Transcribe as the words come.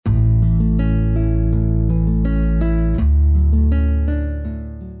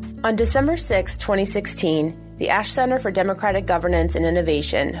On December 6, 2016, the Ash Center for Democratic Governance and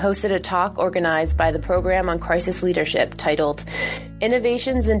Innovation hosted a talk organized by the Program on Crisis Leadership titled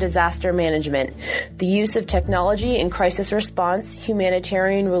Innovations in Disaster Management, the Use of Technology in Crisis Response,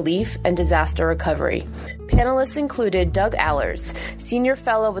 Humanitarian Relief, and Disaster Recovery. Panelists included Doug Ahlers, Senior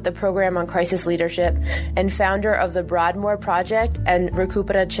Fellow with the Program on Crisis Leadership and founder of the Broadmoor Project and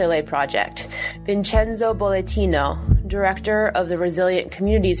Recupera Chile Project, Vincenzo Bolletino, Director of the Resilient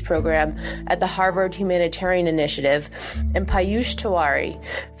Communities Program at the Harvard Humanitarian Initiative, and Piyush Tewari,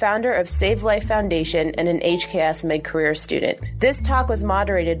 founder of SaveLIFE Foundation and an HKS mid-career student. This talk was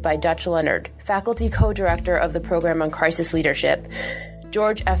moderated by Dutch Leonard, faculty co-director of the Program on Crisis Leadership,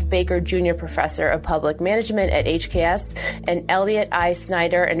 George F. Baker, Jr. Professor of Public Management at HKS, and Eliot I.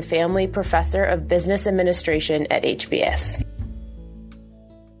 Snider and Family Professor of Business Administration at HBS.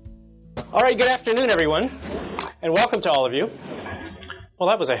 All right, good afternoon, everyone, and welcome to all of you. Well,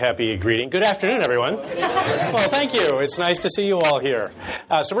 that was a happy greeting. Good afternoon, everyone. Well, thank you. It's nice to see you all here.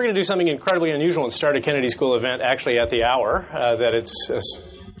 So we're going to do something incredibly unusual and start a Kennedy School event actually at the hour that it's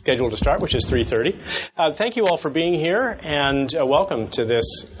scheduled to start, which is 3:30. Thank you all for being here, and welcome to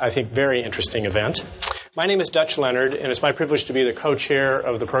this, I think, very interesting event. My name is Dutch Leonard, and it's my privilege to be the co-chair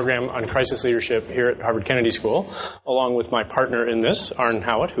of the Program on Crisis Leadership here at Harvard Kennedy School, along with my partner in this, Arne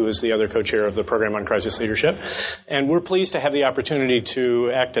Howitt, who is the other co-chair of the Program on Crisis Leadership. And we're pleased to have the opportunity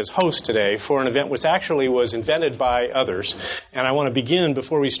to act as host today for an event which actually was invented by others. And I want to begin,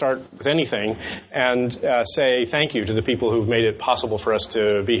 before we start with anything, and say thank you to the people who've made it possible for us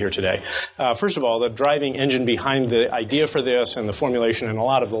to be here today. First of all, the driving engine behind the idea for this and the formulation and a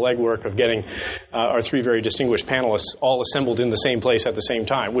lot of the legwork of getting our three very distinguished panelists all assembled in the same place at the same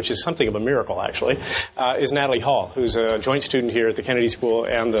time, which is something of a miracle, actually, is Natalie Hall, who's a joint student here at the Kennedy School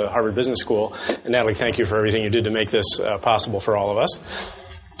and the Harvard Business School. And Natalie, thank you for everything you did to make this possible for all of us.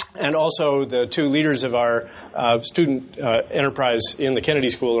 And also the two leaders of our student enterprise in the Kennedy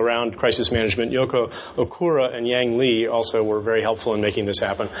School around crisis management, Yoko Okura and Yang Lee, also were very helpful in making this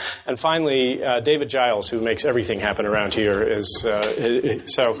happen. And finally, David Giles, who makes everything happen around here.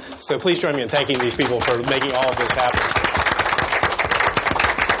 So please join me in thanking these people for making all of this happen.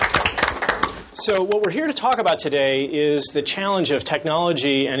 So what we're here to talk about today is the challenge of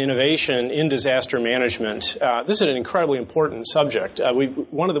technology and innovation in disaster management. This is an incredibly important subject.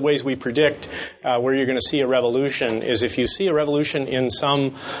 One of the ways we predict where you're going to see a revolution is if you see a revolution in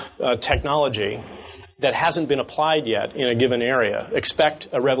some technology that hasn't been applied yet in a given area, expect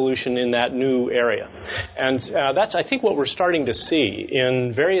a revolution in that new area. And that's, I think, what we're starting to see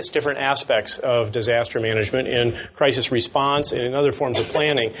in various different aspects of disaster management, in crisis response and in other forms of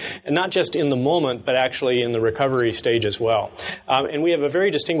planning, and not just in the moment, but actually in the recovery stage as well. And we have a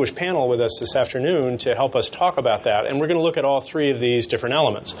very distinguished panel with us this afternoon to help us talk about that. And we're going to look at all three of these different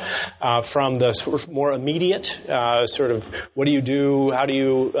elements. From the sort of more immediate, sort of what do you do, how do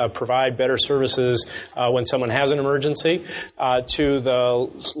you provide better services when someone has an emergency, to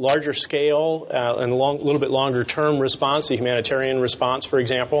the larger scale and little bit longer term response, the humanitarian response, for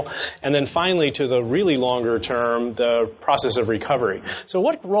example, and then finally to the really longer term, the process of recovery. So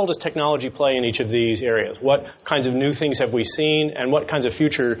what role does technology play in each of these areas? What kinds of new things have we seen, and what kinds of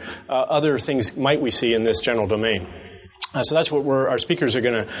future other things might we see in this general domain? So that's what our speakers are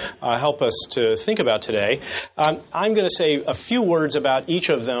going to help us to think about today. I'm going to say a few words about each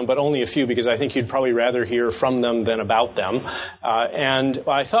of them, but only a few, because I think you'd probably rather hear from them than about them. And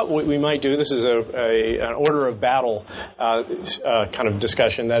I thought what we might do, this is an order of battle kind of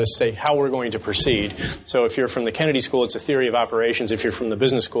discussion, that is to say how we're going to proceed. So if you're from the Kennedy School, it's a theory of operations. If you're from the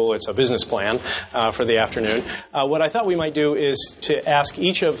business school, it's a business plan for the afternoon. What I thought we might do is to ask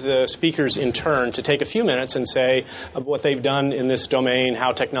each of the speakers in turn to take a few minutes and say what they've done in this domain,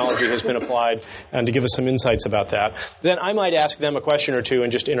 how technology has been applied, and to give us some insights about that. Then I might ask them a question or two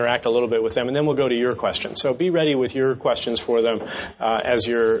and just interact a little bit with them, and then we'll go to your questions. So be ready with your questions for them as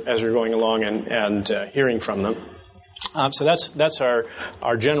you're going along and hearing from them. So that's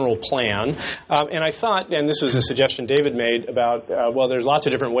our general plan. And I thought, and this was a suggestion David made about, well, there's lots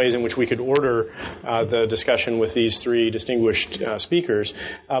of different ways in which we could order the discussion with these three distinguished speakers.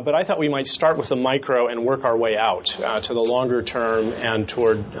 But I thought we might start with the micro and work our way out to the longer term and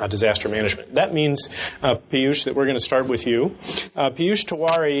toward disaster management. That means, Piyush, that we're going to start with you. Piyush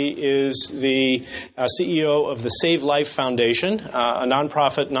Tewari is the CEO of the SaveLIFE Foundation, a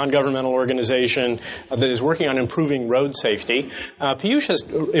nonprofit, non-governmental organization that is working on improving road safety. Piyush has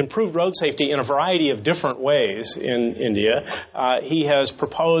improved road safety in a variety of different ways in India. He has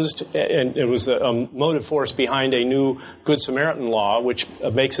proposed, and it was the motive force behind a new Good Samaritan law, which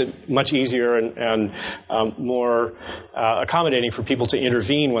makes it much easier and more accommodating for people to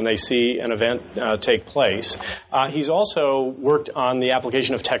intervene when they see an event take place. He's also worked on the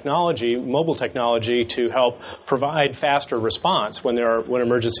application of technology, mobile technology, to help provide faster response when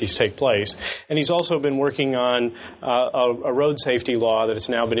emergencies take place. And he's also been working on a road safety law that has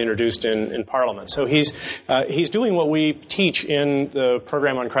now been introduced in Parliament. So he's doing what we teach in the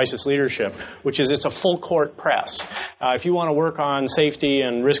program on crisis leadership, which is it's a full court press. If you want to work on safety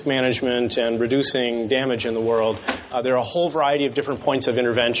and risk management and reducing damage in the world, there are a whole variety of different points of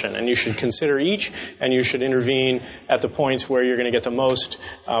intervention, and you should consider each, and you should intervene at the points where you're going to get the most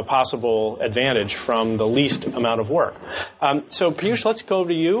possible advantage from the least amount of work. So Piyush, let's go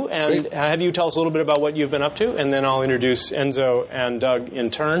to you and have you tell us a little bit about what you've been up to, and then I'll introduce Enzo and Doug in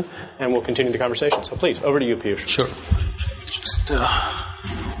turn, and we'll continue the conversation. So please, over to you, Piyush. Sure. Just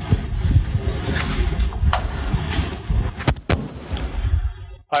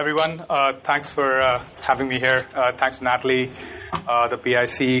Hi, everyone. Thanks for having me here. Thanks to Natalie, the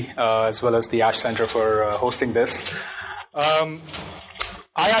PIC, as well as the Ash Center for hosting this.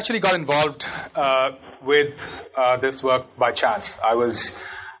 I actually got involved with this work by chance. I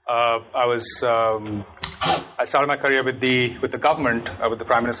started my career with the government, with the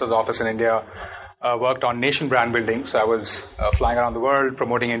Prime Minister's office in India. Worked on nation brand building, so I was flying around the world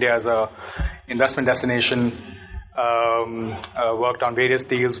promoting India as a investment destination. Worked on various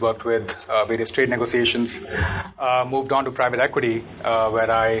deals, worked with various trade negotiations, moved on to private equity, where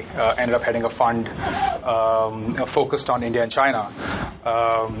I ended up heading a fund focused on India and China.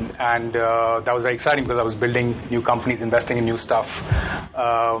 And that was very exciting because I was building new companies, investing in new stuff.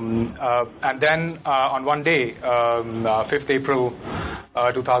 And then on one day, 5th April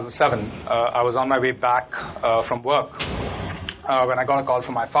 2007, I was on my way back from work when I got a call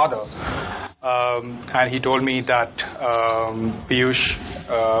from my father. And he told me that Piyush,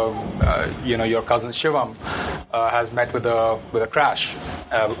 your cousin Shivam, has met with a crash,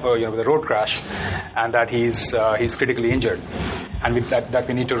 with a road crash, and that he's critically injured, and that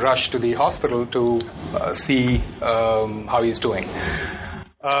we need to rush to the hospital to see how he's doing.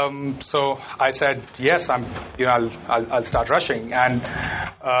 So I said, yes, I'll start rushing. And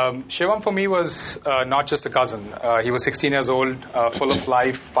Shivam for me was not just a cousin. He was 16 years old, full of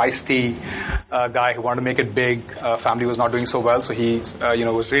life, feisty guy who wanted to make it big. Family was not doing so well, so he,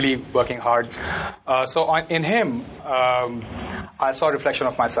 was really working hard. So in him, I saw a reflection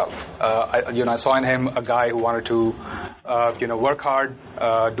of myself. I saw in him a guy who wanted to, work hard,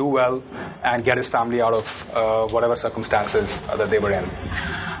 do well, and get his family out of whatever circumstances that they were in.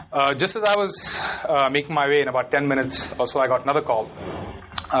 Just as I was making my way, in about 10 minutes or so, I got another call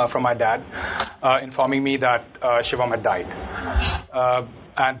from my dad informing me that Shivam had died.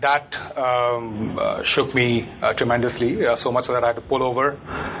 And that shook me tremendously, so much so that I had to pull over,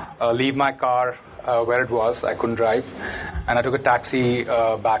 leave my car where it was. I couldn't drive. And I took a taxi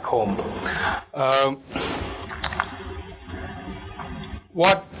back home.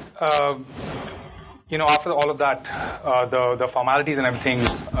 After all of that, the formalities and everything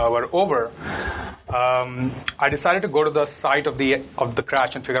were over, I decided to go to the site of the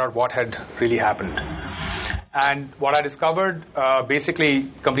crash and figure out what had really happened. And what I discovered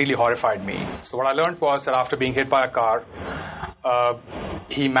basically completely horrified me. So what I learned was that after being hit by a car,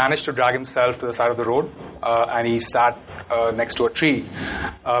 he managed to drag himself to the side of the road, and he sat next to a tree,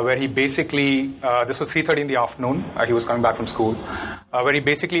 where he basically, this was 3:30 in the afternoon, he was coming back from school, where he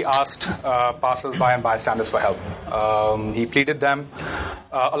basically asked passers-by and bystanders for help. He pleaded them.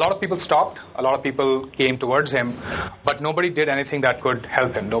 A lot of people stopped, a lot of people came towards him, but nobody did anything that could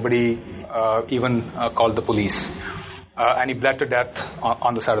help him. Nobody even called the police. And he bled to death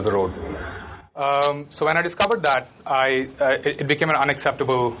on the side of the road. So when I discovered that, it became an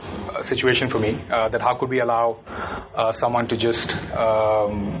unacceptable situation for me. That how could we allow someone to just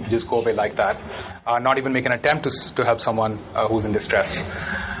go away like that, not even make an attempt to help someone who's in distress.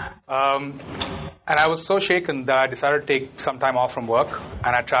 And I was so shaken that I decided to take some time off from work,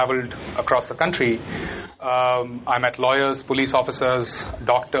 and I traveled across the country. I met lawyers, police officers,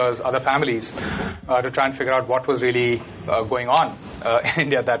 doctors, other families to try and figure out what was really going on in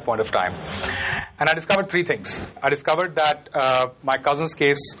India at that point of time. And I discovered three things. I discovered that my cousin's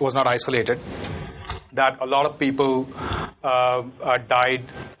case was not isolated, that a lot of people died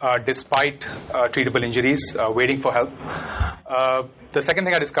despite treatable injuries, waiting for help. The second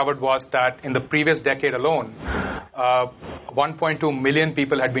thing I discovered was that in the previous decade alone, 1.2 million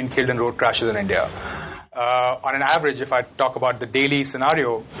people had been killed in road crashes in India. On an average, if I talk about the daily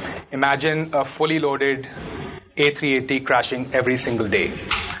scenario, imagine a fully loaded A380 crashing every single day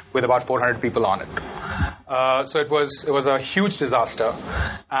with about 400 people on it. So it was a huge disaster,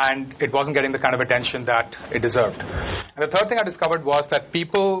 and it wasn't getting the kind of attention that it deserved. And the third thing I discovered was that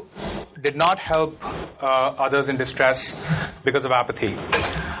people did not help others in distress because of apathy.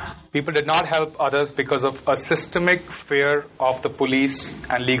 People did not help others because of a systemic fear of the police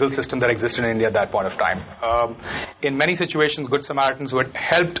and legal system that existed in India at that point of time. In many situations, Good Samaritans who had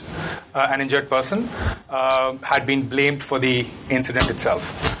helped an injured person had been blamed for the incident itself.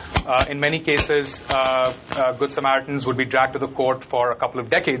 In many cases, Good Samaritans would be dragged to the court for a couple of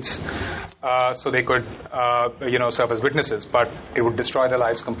decades so they could, serve as witnesses, but it would destroy their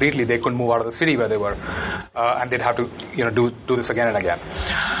lives completely. They couldn't move out of the city where they were, and they'd have to, do this again and again.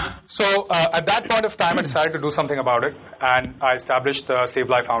 So at that point of time, I decided to do something about it, and I established the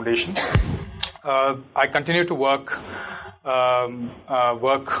SaveLIFE Foundation. I continued to work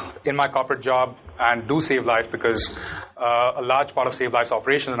in my corporate job and do SaveLIFE because a large part of SaveLIFE's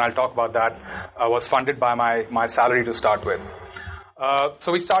operations, and I'll talk about that, was funded by my salary to start with.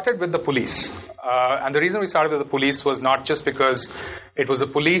 So we started with the police. And the reason we started with the police was not just because it was the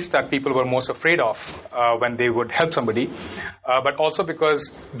police that people were most afraid of when they would help somebody, but also because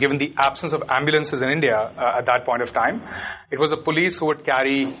given the absence of ambulances in India at that point of time, it was the police who would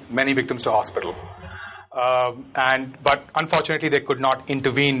carry many victims to hospital. But unfortunately, they could not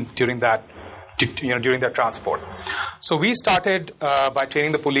intervene during their transport. So we started by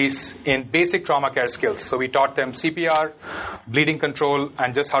training the police in basic trauma care skills. So we taught them CPR, bleeding control,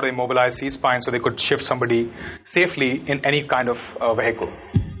 and just how to immobilize C-spine so they could shift somebody safely in any kind of vehicle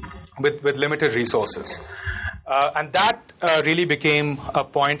with limited resources. And that really became a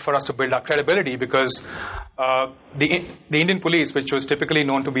point for us to build our credibility because the Indian police, which was typically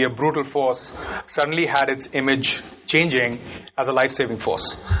known to be a brutal force, suddenly had its image changing as a life-saving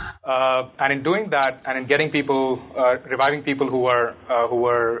force. And in doing that, and in getting people, reviving people who were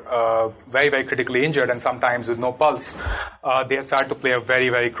very, very critically injured and sometimes with no pulse, they had started to play a very,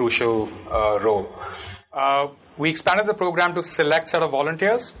 very crucial role. We expanded the program to select set of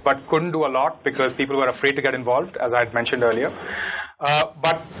volunteers, but couldn't do a lot because people were afraid to get involved, as I had mentioned earlier.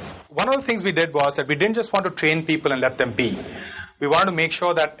 But one of the things we did was that we didn't just want to train people and let them be. We wanted to make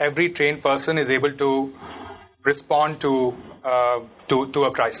sure that every trained person is able to respond to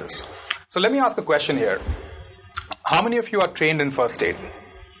a crisis. So let me ask a question here. How many of you are trained in first aid?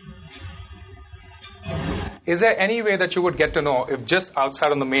 Is there any way that you would get to know if just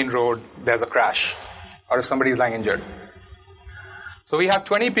outside on the main road there's a crash or if somebody is lying injured? So we have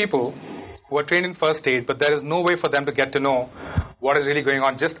 20 people who are trained in first aid, but there is no way for them to get to know what is really going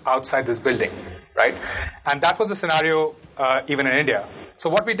on just outside this building, right? And that was the scenario even in India. So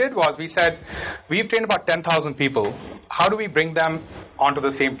what we did was we said, we've trained about 10,000 people. How do we bring them onto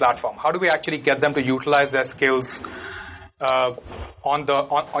the same platform? How do we actually get them to utilize their skills on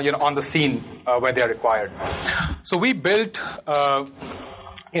the scene where they are required? So we built,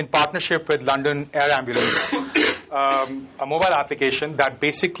 in partnership with London Air Ambulance, a mobile application that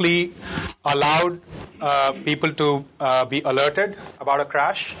basically allowed people to be alerted about a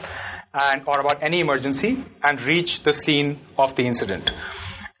crash or about any emergency and reach the scene of the incident.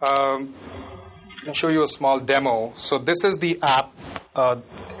 I'll show you a small demo. So this is the app.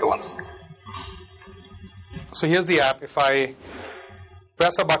 So here's the app. If I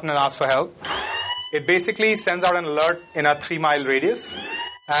press a button and ask for help, it basically sends out an alert in a 3-mile radius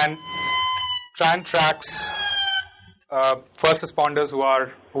and tracks first responders who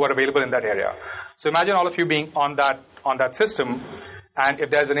are available in that area. So imagine all of you being on that system, and if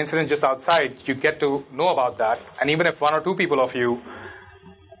there's an incident just outside, you get to know about that. And even if 1 or 2 people of you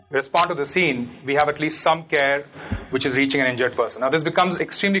respond to the scene, we have at least some care which is reaching an injured person. Now this becomes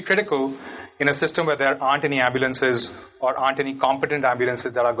extremely critical in a system where there aren't any ambulances or aren't any competent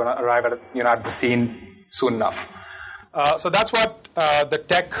ambulances that are going to arrive at the scene soon enough. So that's what the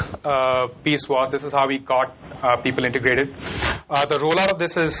tech piece was. This is how we got people integrated. The rollout of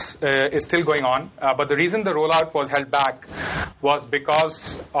this is still going on, but the reason the rollout was held back was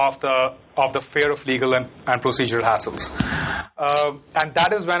because of the fear of legal and procedural hassles. And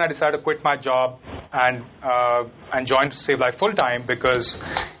that is when I decided to quit my job and join SaveLIFE full-time, because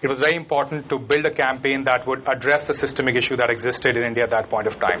it was very important to build a campaign that would address the systemic issue that existed in India at that point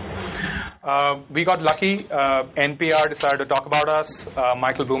of time. We got lucky. NPR decided to talk about us.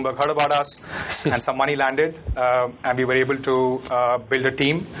 Michael Bloomberg heard about us, and some money landed, and we were able to build a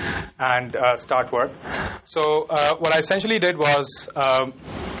team and start work. So what I essentially did was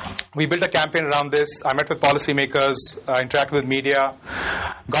we built a campaign around this. I met with policymakers, interacted with media,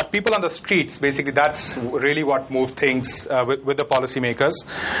 got people on the streets. Basically, that's really what moved things with the policymakers.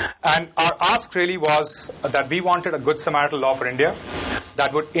 And our ask really was that we wanted a Good Samaritan law for India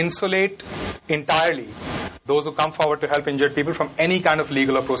that would insulate entirely those who come forward to help injured people from any kind of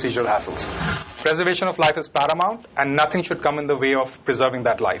legal or procedural hassles. Preservation of life is paramount, and nothing should come in the way of preserving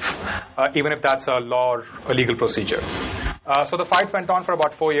that life, even if that's a law or a legal procedure. So the fight went on for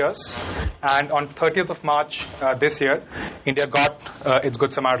about 4 years, and on 30th of March this year, India got its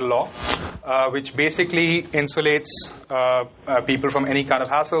Good Samaritan law, which basically insulates people from any kind of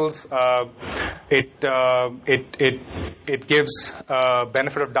hassles. It gives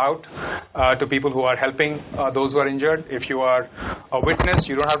benefit of doubt to people who are helping those who are injured. If you are a witness,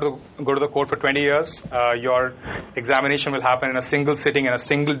 you don't have to go to the court for 20 years. Your examination will happen in a single sitting in a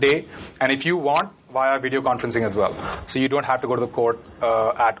single day, and if you want, via video conferencing as well. So you don't have to go to the court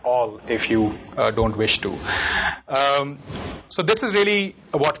at all if you don't wish to. So this is really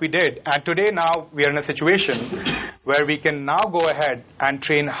what we did. And today now we are in a situation where we can now go ahead and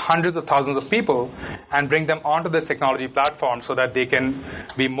train hundreds of thousands of people and bring them onto this technology platform so that they can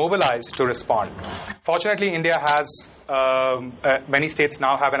be mobilized to respond. Fortunately, India has many states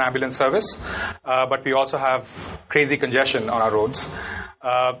now have an ambulance service, but we also have crazy congestion on our roads.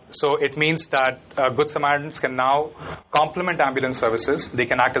 So it means that Good Samaritans can now complement ambulance services. They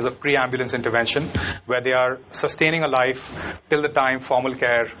can act as a pre-ambulance intervention where they are sustaining a life till the time formal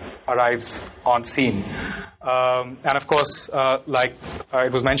care arrives on scene. And of course, like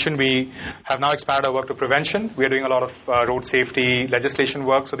it was mentioned, we have now expanded our work to prevention. We are doing a lot of road safety legislation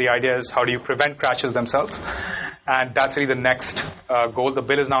work. So the idea is, how do you prevent crashes themselves? And that's really the next goal. The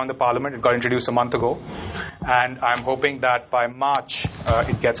bill is now in the Parliament. It got introduced a month ago. And I'm hoping that by March,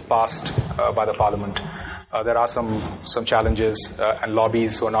 it gets passed by the Parliament. There are some challenges and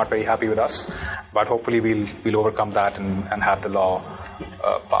lobbies who are not very happy with us. But hopefully we'll overcome that and have the law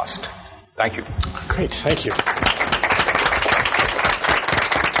passed. Thank you. Great. Thank you.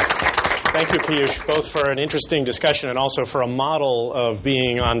 Thank you, Piyush, both for an interesting discussion and also for a model of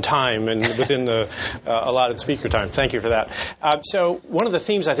being on time and within the allotted speaker time. Thank you for that. So one of the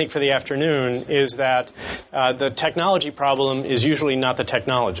themes, I think, for the afternoon is that the technology problem is usually not the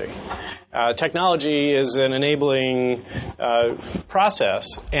technology. Technology is an enabling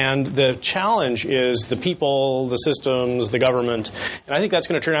process, and the challenge is the people, the systems, the government. And I think that's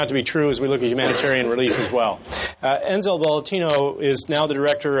going to turn out to be true as we look at humanitarian relief as well. Vincenzo Bolletino is now the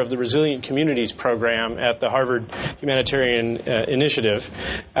director of the Resilient Communities program at the Harvard Humanitarian Initiative.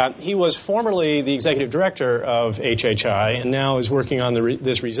 He was formerly the executive director of HHI and now is working on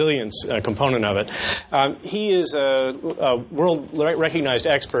this resilience component of it. He is a world-recognized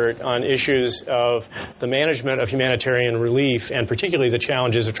expert on issues of the management of humanitarian relief, and particularly the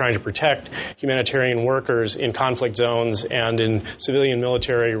challenges of trying to protect humanitarian workers in conflict zones and in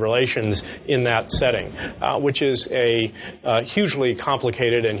civilian-military relations in that setting, which is a hugely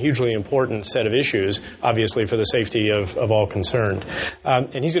complicated and hugely important set of issues, obviously, for the safety of all concerned.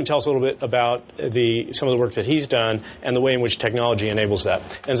 And he's going to tell us a little bit about some of the work that he's done and the way in which technology enables that.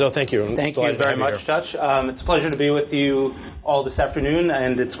 Enzo, thank you. Thank you very much, Dutch. It's a pleasure to be with you all this afternoon,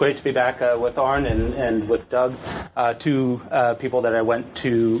 and it's great to be back with Arn and with Doug, two people that I went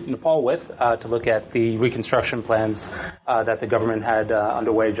to Nepal with to look at the reconstruction plans that the government had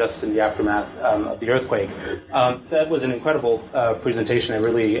underway just in the aftermath of the earthquake. That was an incredible presentation. I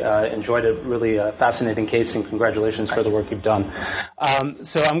really enjoyed it. Really fascinating case, and congratulations for the work you've done.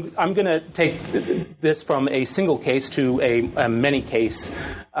 So I'm going to take this from a single case to a many case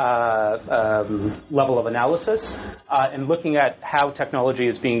level of analysis, and looking at how technology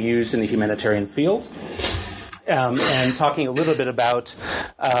is being used in the humanitarian field. And talking a little bit about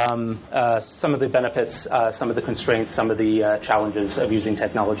some of the benefits, some of the constraints, some of the challenges of using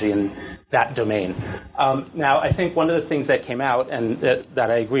technology in that domain. Now, I think one of the things that came out, and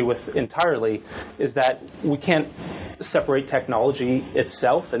that I agree with entirely, is that we can't separate technology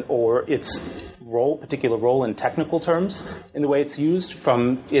itself or its particular role in technical terms in the way it's used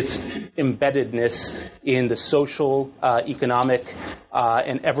from its embeddedness in the social, economic,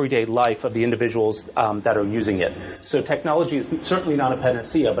 and everyday life of the individuals that are using it. So technology is certainly not a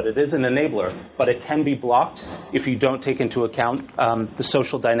panacea, but it is an enabler. But it can be blocked if you don't take into account the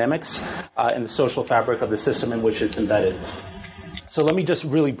social dynamics and the social fabric of the system in which it's embedded. So let me just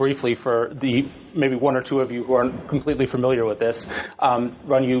really briefly, for the maybe one or two of you who aren't completely familiar with this,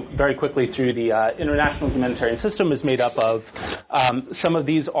 run you very quickly through the international humanitarian system. Is made up of some of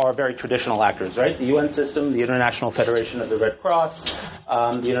these are very traditional actors, right? The UN system, the International Federation of the Red Cross,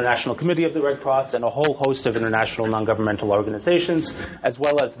 the International Committee of the Red Cross, and a whole host of international non-governmental organizations, as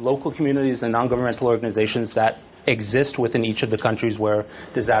well as local communities and non-governmental organizations that exist within each of the countries where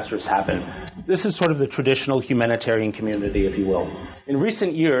disasters happen. This is sort of the traditional humanitarian community, if you will. In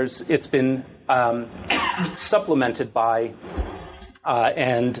recent years, it's been supplemented by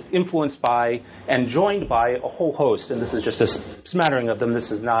and influenced by and joined by a whole host, and this is just a smattering of them,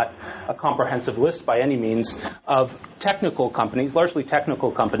 this is not a comprehensive list by any means, of technical companies, largely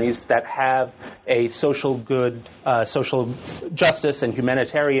technical companies that have a social good, social justice and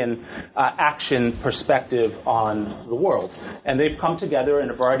humanitarian action perspective on the world. And they've come together in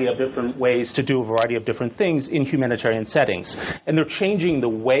a variety of different ways to do a variety of different things in humanitarian settings. And they're changing the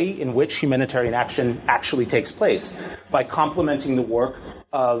way in which humanitarian action actually takes place by complementing the work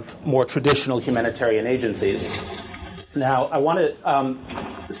of more traditional humanitarian agencies. Now, I want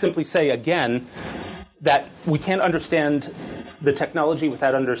to simply say again that we can't understand the technology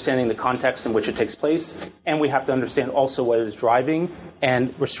without understanding the context in which it takes place, and we have to understand also what is driving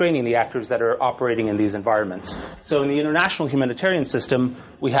and restraining the actors that are operating in these environments. So in the international humanitarian system,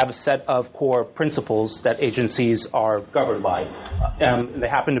 we have a set of core principles that agencies are governed by. They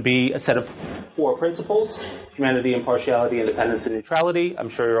happen to be a set of 4 principles: humanity, impartiality, independence, and neutrality. I'm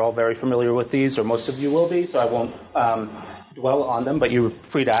sure you're all very familiar with these, or most of you will be, so I won't dwell on them, but you're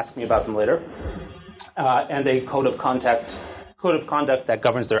free to ask me about them later. And a code of conduct that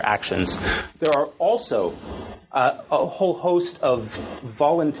governs their actions. There are also a whole host of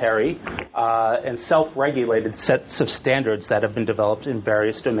voluntary and self-regulated sets of standards that have been developed in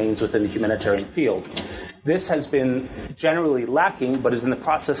various domains within the humanitarian field. This has been generally lacking, but is in the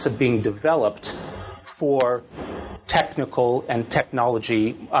process of being developed for technical and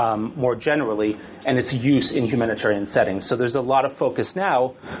technology more generally, and its use in humanitarian settings. So there's a lot of focus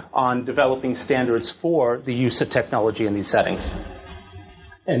now on developing standards for the use of technology in these settings.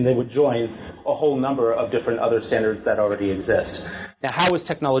 And they would join a whole number of different other standards that already exist. Now, how is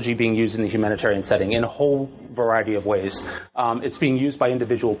technology being used in the humanitarian setting? In a whole variety of ways. It's being used by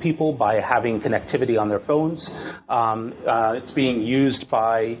individual people by having connectivity on their phones. It's being used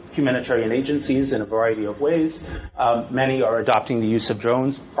by humanitarian agencies in a variety of ways. Many are adopting the use of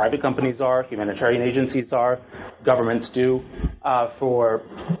drones. Private companies are, humanitarian agencies are, governments do, for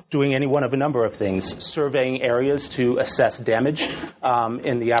doing any one of a number of things. Surveying areas to assess damage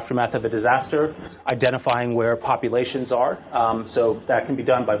in the aftermath of a disaster, identifying where populations are. So that can be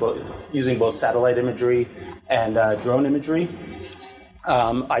done by using both satellite imagery and drone imagery.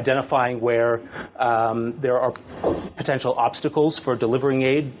 Identifying where there are potential obstacles for delivering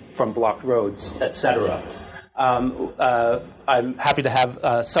aid from blocked roads, etc. I'm happy to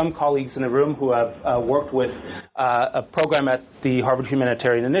have some colleagues in the room who have worked with a program at the Harvard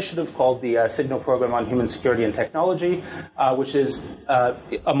Humanitarian Initiative called the Signal Program on Human Security and Technology, which is,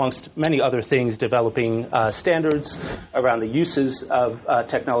 amongst many other things, developing standards around the uses of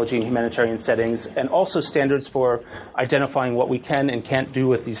technology in humanitarian settings, and also standards for identifying what we can and can't do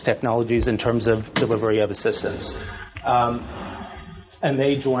with these technologies in terms of delivery of assistance. And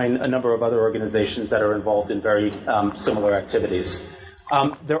they join a number of other organizations that are involved in very similar activities.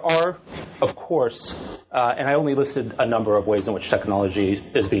 There are, of course, and I only listed a number of ways in which technology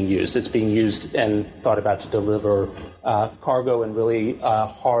is being used. It's being used and thought about to deliver cargo in really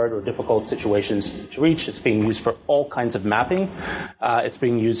hard or difficult situations to reach. It's being used for all kinds of mapping. It's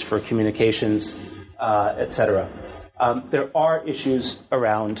being used for communications, etc. There are issues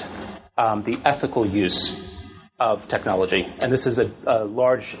around the ethical use of technology, and this is a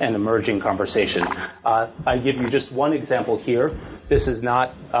large and emerging conversation. I give you just one example here. This is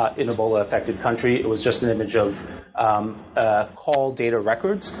not an Ebola-affected country. It was just an image of call data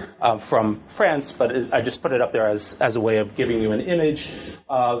records from France, but I just put it up there as a way of giving you an image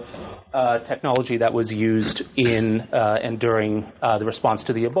of technology that was used in and during the response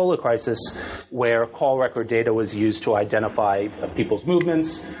to the Ebola crisis, where call record data was used to identify people's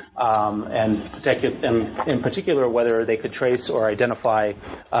movements, and in particular whether they could trace or identify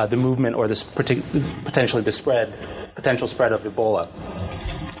the movement or potential spread of Ebola.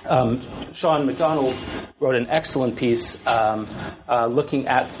 Sean McDonald wrote an excellent piece looking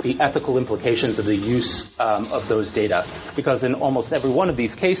at the ethical implications of the use of those data, because in almost every one of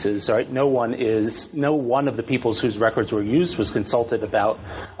these cases, right, no one of the people whose records were used was consulted about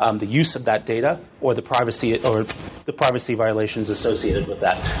the use of that data or the privacy violations associated with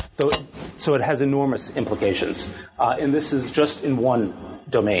that. So it has enormous implications, and this is just in one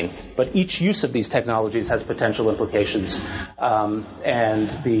domain. But each use of these technologies has potential implications,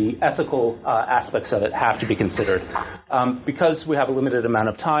 and the ethical aspects of it have to be considered. Because we have a limited amount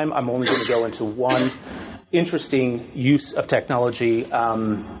of time, I'm only going to go into one interesting use of technology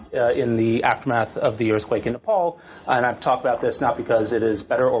in the aftermath of the earthquake in Nepal. And I've talked about this not because it is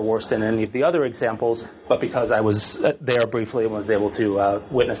better or worse than any of the other examples, but because I was there briefly and was able to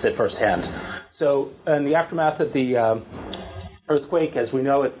witness it firsthand. So in the aftermath of the earthquake, as we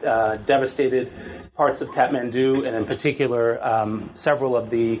know, it devastated parts of Kathmandu, and in particular, several of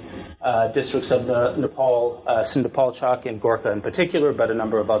the districts of the Nepal, Sindapalchak and Gorkha in particular, but a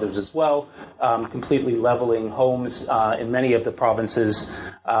number of others as well, completely leveling homes in many of the provinces,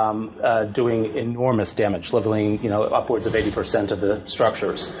 doing enormous damage, leveling, upwards of 80% of the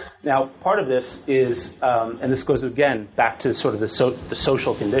structures. Now, part of this is, and this goes again back to sort of the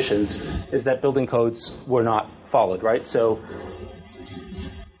social conditions, is that building codes were not followed, right? So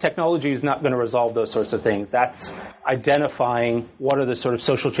technology is not going to resolve those sorts of things. That's identifying what are the sort of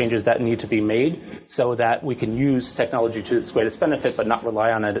social changes that need to be made so that we can use technology to its greatest benefit, but not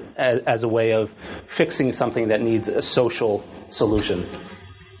rely on it as a way of fixing something that needs a social solution.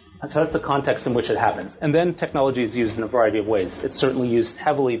 And so that's the context in which it happens. And then technology is used in a variety of ways. It's certainly used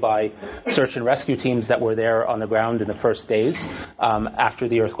heavily by search and rescue teams that were there on the ground in the first days after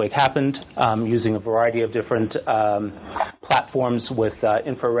the earthquake happened, using a variety of different platforms with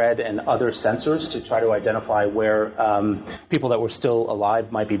infrared and other sensors to try to identify where people that were still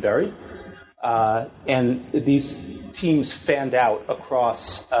alive might be buried. And these teams fanned out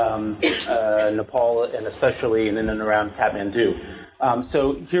across Nepal and especially in and around Kathmandu.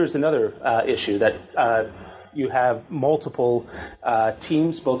 So here's another issue that you have multiple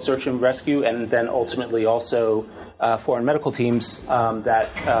teams, both search and rescue, and then ultimately also foreign medical teams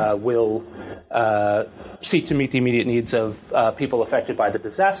that will seek to meet the immediate needs of people affected by the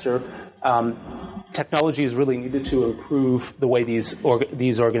disaster. Technology is really needed to improve the way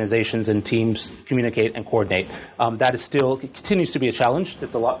these organizations and teams communicate and coordinate. That is still continues to be a challenge.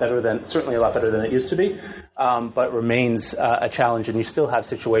 It's certainly a lot better than it used to be, but remains a challenge. And you still have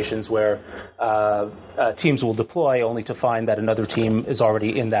situations where teams will deploy only to find that another team is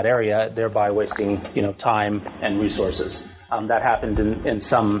already in that area, thereby wasting time and resources. That happened in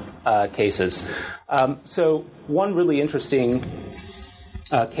some cases. So one really interesting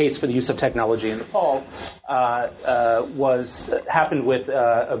case for the use of technology in Nepal happened with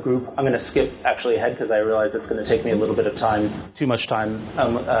a group. I'm going to skip actually ahead because I realize it's going to take me a little bit of time, too much time,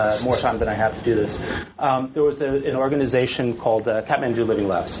 more time than I have to do this. There was an organization called Kathmandu Living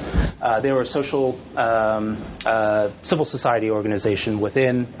Labs. They were a social civil society organization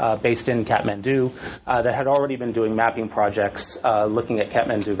based in Kathmandu that had already been doing mapping projects looking at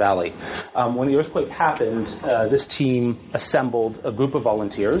Kathmandu Valley. When the earthquake happened, this team assembled a group of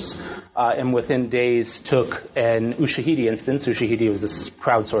volunteers and within days took an Ushahidi instance. Ushahidi was this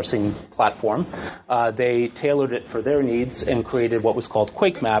crowdsourcing platform. They tailored it for their needs and created what was called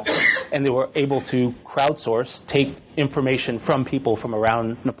Quake Map, and they were able to crowdsource, take information from people from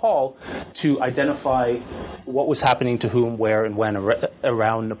around Nepal to identify what was happening to whom, where, and when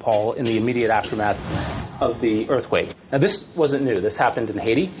around Nepal in the immediate aftermath of the earthquake. Now, this wasn't new. This happened in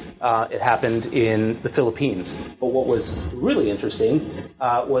Haiti. It happened in the Philippines. But what was really interesting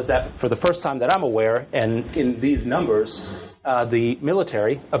was that for the first time that I'm aware, and in these numbers, the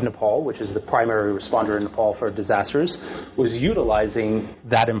military of Nepal, which is the primary responder in Nepal for disasters, was utilizing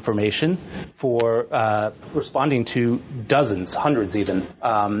that information for responding to dozens, hundreds even,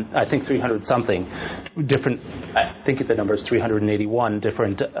 I think 300-something different, I think the number is 381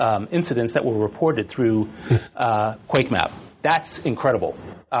 different incidents that were reported through QuakeMap. That's incredible.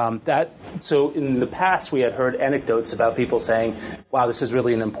 So in the past, we had heard anecdotes about people saying, wow, this is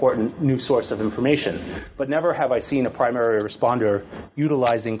really an important new source of information. But never have I seen a primary responder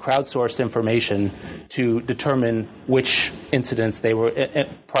utilizing crowdsourced information to determine which incidents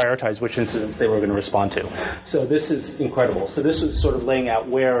prioritize which incidents they were going to respond to. So this is incredible. So this was sort of laying out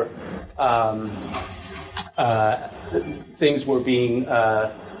where things were being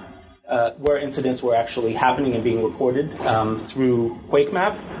where incidents were actually happening and being recorded through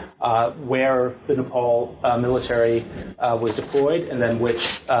QuakeMap, where the Nepal military was deployed, and then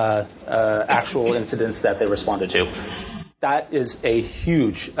which actual incidents that they responded to. that is a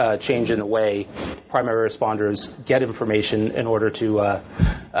huge change in the way primary responders get information in order to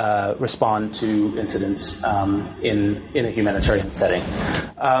respond to incidents in a humanitarian setting.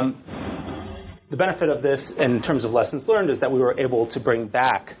 The benefit of this in terms of lessons learned is that we were able to bring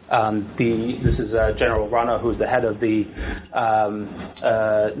back this is General Rana, who's the head of the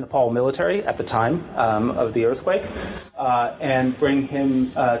Nepal military at the time of the earthquake, and bring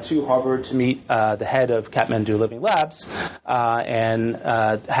him to Harvard to meet the head of Kathmandu Living Labs and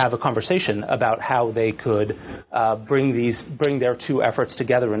have a conversation about how they could bring their two efforts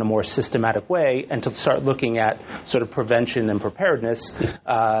together in a more systematic way, and to start looking at sort of prevention and preparedness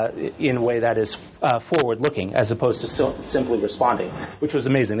in a way that is forward-looking as opposed to simply responding, which was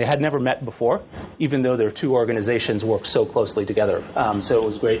amazing. They had never met before, even though their two organizations work so closely together. So it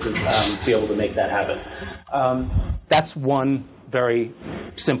was great to be able to make that happen. That's one very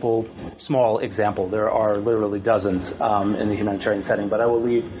simple, small example. There are literally dozens in the humanitarian setting, but I will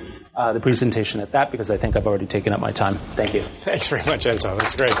leave the presentation at that because I think I've already taken up my time. Thank you. Thanks very much, Enzo.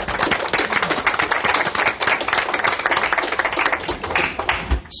 That's great.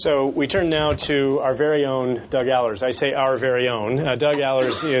 So we turn now to our very own Doug Ahlers. I say our very own. Doug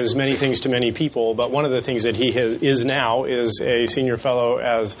Ahlers is many things to many people, but one of the things that he is now is a senior fellow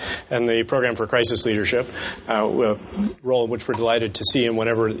in the Program for Crisis Leadership, a role in which we're delighted to see him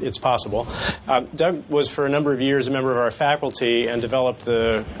whenever it's possible. Doug was for a number of years a member of our faculty and developed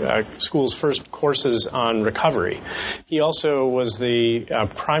the school's first courses on recovery. He also was the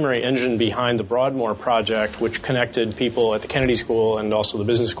primary engine behind the Broadmoor project, which connected people at the Kennedy School and also the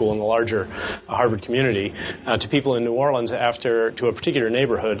business school in the larger Harvard community to people in New Orleans to a particular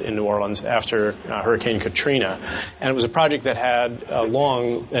neighborhood in New Orleans after Hurricane Katrina. And it was a project that had a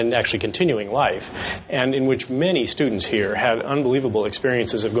long and actually continuing life, and in which many students here had unbelievable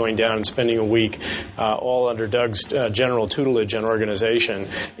experiences of going down and spending a week all under Doug's general tutelage and organization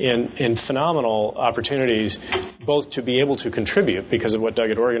in phenomenal opportunities, both to be able to contribute because of what Doug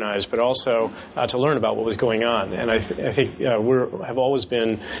had organized, but also to learn about what was going on. And I think we have always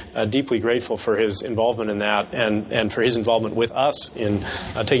been deeply grateful for his involvement in that and for his involvement with us in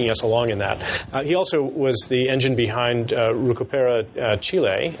taking us along in that. He also was the engine behind Recupera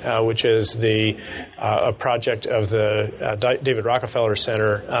Chile, which is a project of the David Rockefeller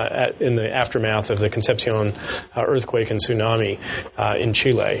Center in the aftermath of the Concepcion earthquake and tsunami in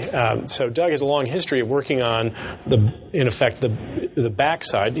Chile. So Doug has a long history of working on the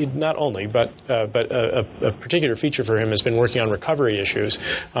backside, not only, but a particular feature for him has been working on recovery issues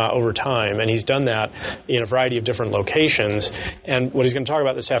over time, and he's done that in a variety of different locations. And what he's going to talk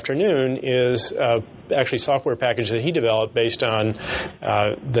about this afternoon is actually a software package that he developed based on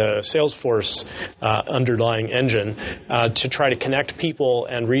the Salesforce underlying engine to try to connect people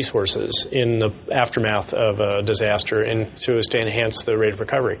and resources in the aftermath of a disaster so as to enhance the rate of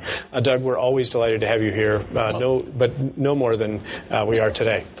recovery. Doug, we're always delighted to have you here, but no more than we are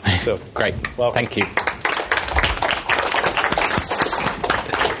today. So great. Welcome. Thank you.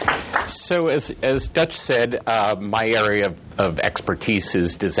 So as Dutch said, my area of expertise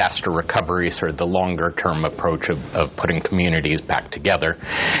is disaster recovery, sort of the longer-term approach of putting communities back together.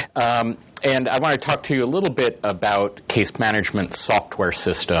 And I want to talk to you a little bit about case management software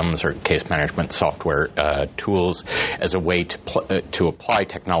systems or case management software tools as a way to apply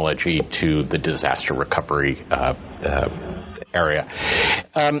technology to the disaster recovery area.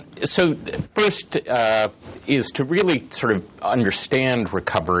 So first is to really sort of understand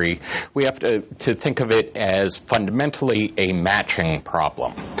recovery, we have to think of it as fundamentally a matching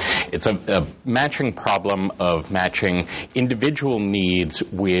problem. It's a matching problem of matching individual needs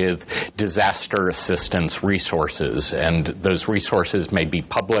with disaster assistance resources. And those resources may be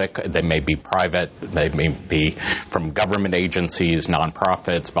public, they may be private, they may be from government agencies,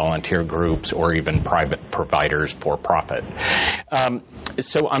 nonprofits, volunteer groups, or even private providers for profit.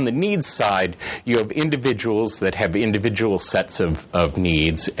 So on the needs side, you have individuals that have individual sets of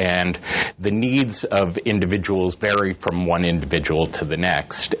needs, and the needs of individuals vary from one individual to the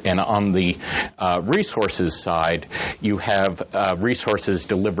next. And on the resources side, you have resources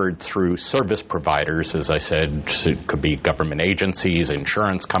delivered through service providers, as I said. It could be government agencies,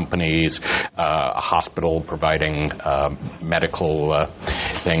 insurance companies, a hospital providing medical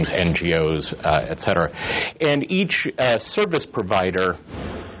things, NGOs, et cetera. And each service provider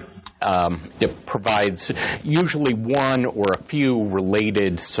it provides usually one or a few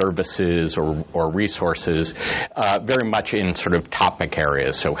related services or resources, very much in sort of topic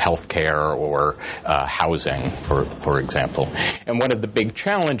areas, so healthcare or housing, for example. And one of the big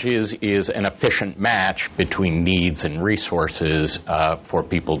challenges is an efficient match between needs and resources for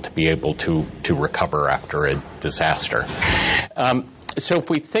people to be able to recover after a disaster. So if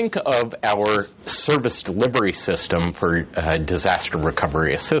we think of our service delivery system for disaster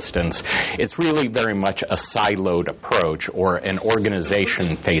recovery assistance, it's really very much a siloed approach or an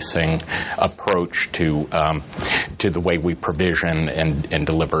organization-facing approach to the way we provision and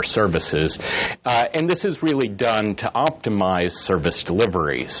deliver services. And this is really done to optimize service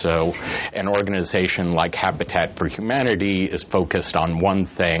delivery. So an organization like Habitat for Humanity is focused on one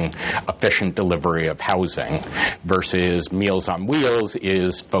thing, efficient delivery of housing, versus Meals on Wheels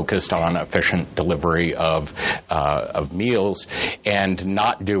is focused on efficient delivery of meals and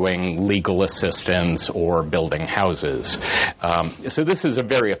not doing legal assistance or building houses. So this is a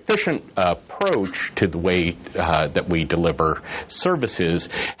very efficient approach to the way that we deliver services.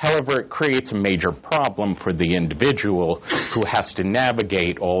 However, it creates a major problem for the individual who has to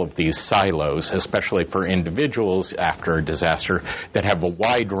navigate all of these silos, especially for individuals after a disaster that have a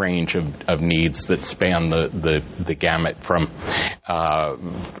wide range of needs that span the gamut from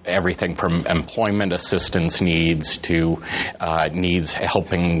everything from employment assistance needs to needs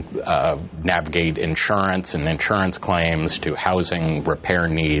helping navigate insurance and insurance claims, to housing repair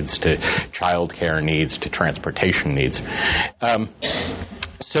needs, to child care needs, to transportation needs.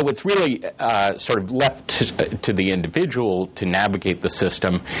 So it's really sort of left to the individual to navigate the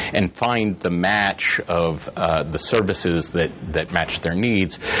system and find the match of the services that match their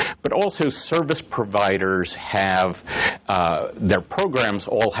needs. But also service providers have, their programs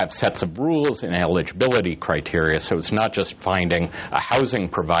all have sets of rules and eligibility criteria. So it's not just finding a housing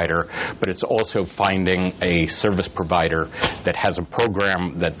provider, but it's also finding a service provider that has a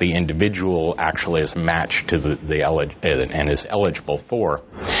program that the individual actually is matched to and is eligible for.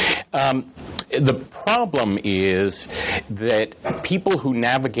 The problem is that people who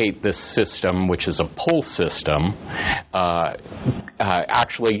navigate this system, which is a pull system,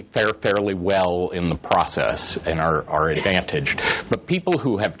 actually fare fairly well in the process and are advantaged. But people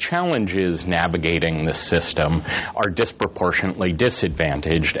who have challenges navigating this system are disproportionately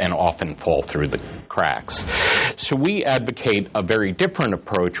disadvantaged and often fall through the cracks. So we advocate a very different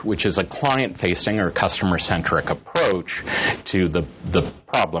approach, which is a client-facing or customer-centric approach to the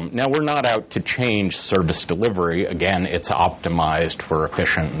problem. Now, we're not out to change service delivery. Again, it's optimized for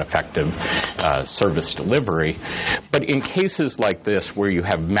efficient and effective service delivery. But in cases like this, where you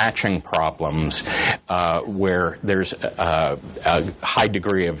have matching problems, where there's a high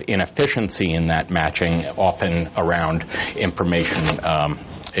degree of inefficiency in that matching, often around information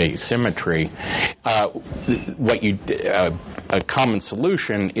asymmetry, a common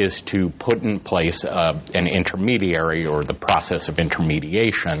solution is to put in place an intermediary, or the process of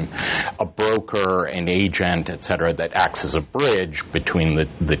intermediation, a broker, an agent, et cetera, that acts as a bridge between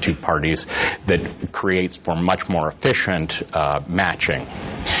the two parties that creates for much more efficient matching.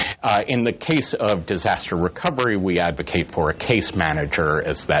 In the case of disaster recovery, we advocate for a case manager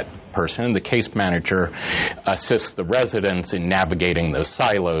as that person. The case manager assists the residents in navigating those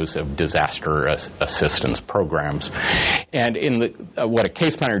silos of disaster assistance programs. And what a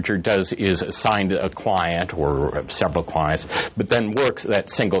case manager does is assign a client or several clients, but then that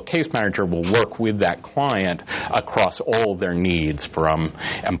single case manager will work with that client across all their needs, from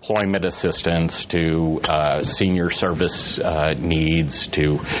employment assistance to senior service needs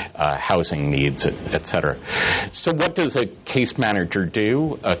to housing needs, et cetera. So what does a case manager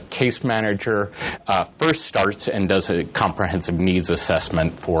do? A case manager first starts and does a comprehensive needs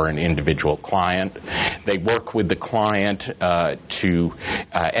assessment for an individual client. They work with the client to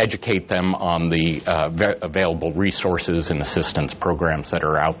educate them on the available resources and assistance programs that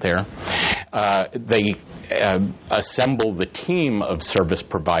are out there. They assemble the team of service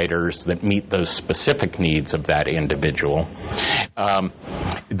providers that meet those specific needs of that individual.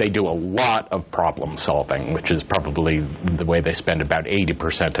 They do a lot of problem solving, which is probably the way they spend about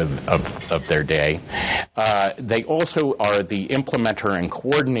 80% of their day. They also are the implementer and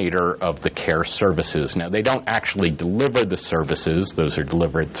coordinator of the care services. Now, they don't actually deliver the services. Those are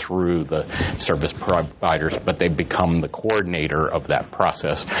delivered through the service providers, but they become the coordinator of that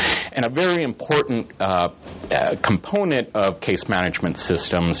process. And a very important component of case management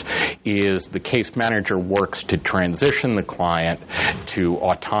systems is the case manager works to transition the client to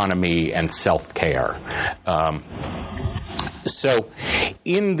autonomy and self-care. So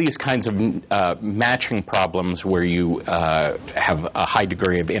in these kinds of matching problems where you have a high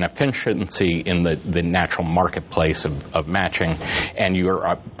degree of inefficiency in the natural marketplace of matching, and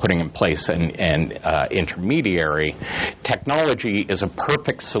you're putting in place an intermediary, technology is a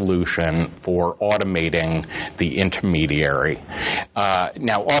perfect solution for automating the intermediary.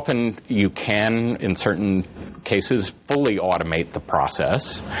 Now, often you can, in certain cases, fully automate the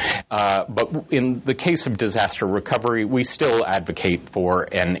process, but in the case of disaster recovery, we still advocate for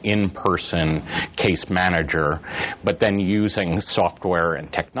an in-person case manager, but then using software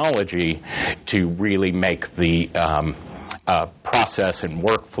and technology to really make the process and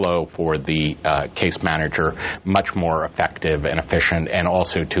workflow for the case manager much more effective and efficient, and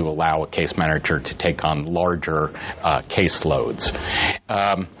also to allow a case manager to take on larger caseloads.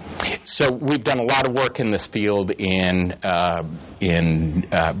 So we've done a lot of work in this field in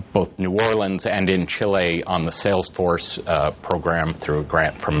both New Orleans and in Chile on the Salesforce program through a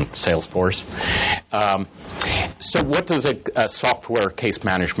grant from Salesforce. So what does a software case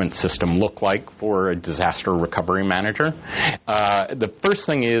management system look like for a disaster recovery manager? The first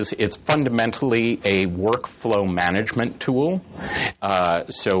thing is it's fundamentally a workflow management tool.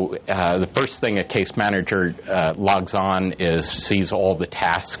 So the first thing a case manager logs on is sees all the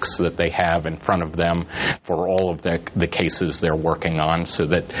tasks that they have in front of them for all of the cases they're working on, so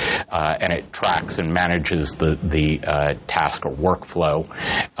that and it tracks and manages the task or workflow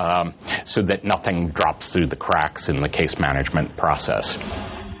so that nothing drops through the cracks in the case management process.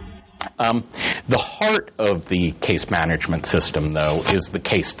 The heart of the case management system, though, is the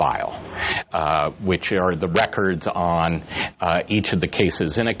case file, which are the records on each of the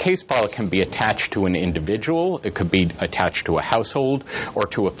cases. And a case file can be attached to an individual, it could be attached to a household, or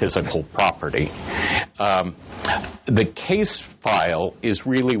to a physical property. The case file is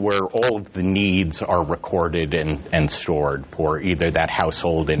really where all of the needs are recorded and stored for either that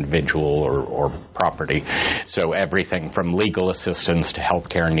household, individual, or property. So everything from legal assistance to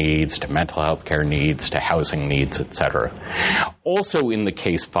healthcare needs to mental health care needs to housing needs, etc. Also in the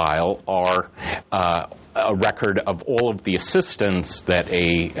case file are a record of all of the assistance that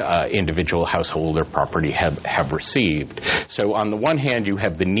a individual household or property have received. So on the one hand, you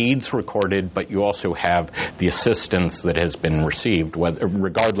have the needs recorded, but you also have the assistance that has been received,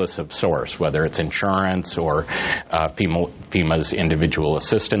 regardless of source, whether it's insurance or FEMA's individual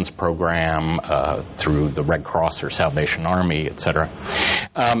assistance program through the Red Cross or Salvation Army, etc.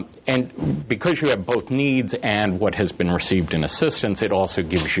 And because you have both needs and what has been received in assistance, it also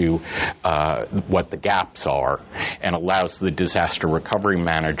gives you what the gaps are and allows the disaster recovery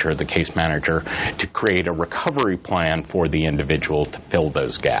manager, the case manager, to create a recovery plan for the individual to fill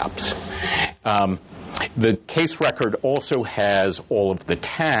those gaps. The case record also has all of the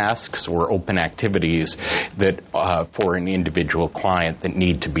tasks or open activities that for an individual client that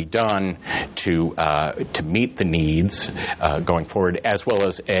need to be done to meet the needs going forward, as well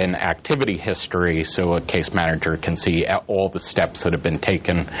as an activity history, so a case manager can see all the steps that have been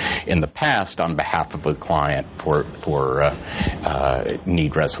taken in the past on behalf of a client for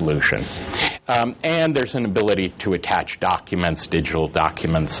need resolution. And there's an ability to attach documents, digital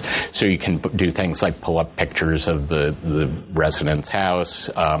documents, so you can do things like pull up pictures of the resident's house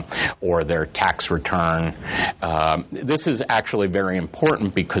or their tax return. This is actually very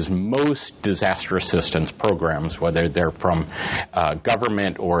important because most disaster assistance programs, whether they're from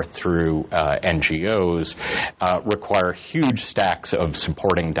government or through NGOs, require huge stacks of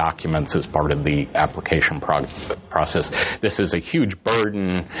supporting documents as part of the application process. This is a huge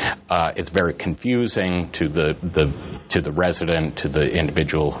burden. It's very confusing to the resident, to the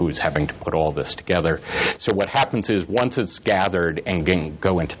individual who's having to put all this together. So what happens is once it's gathered and can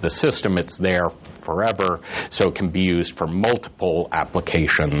go into the system, it's there forever, so it can be used for multiple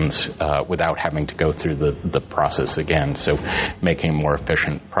applications without having to go through the process again, so making a more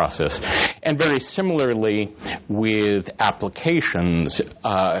efficient process. And very similarly with applications,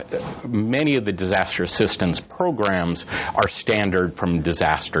 many of the disaster assistance programs are standard from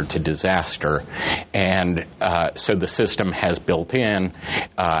disaster to disaster, and so the system has built in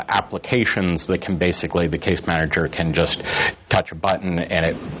applications that can basically, the case manager can just touch a button and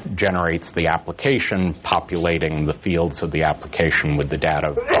it generates the application, populating the fields of the application with the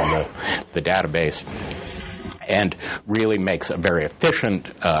data from the database. and really makes a very efficient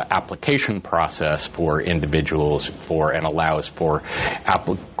application process for individuals and allows for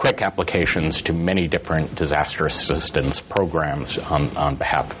quick applications to many different disaster assistance programs on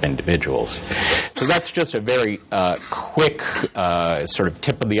behalf of individuals. So that's just a very quick sort of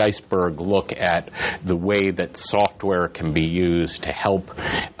tip of the iceberg look at the way that software can be used to help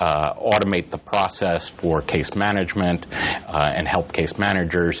automate the process for case management and help case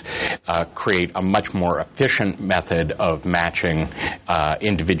managers create a much more efficient method of matching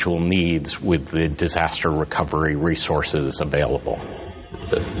individual needs with the disaster recovery resources available.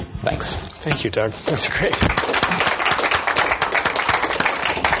 So, thanks. Thank you, Doug. That's great.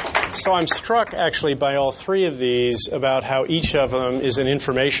 So I'm struck, actually, by all three of these about how each of them is an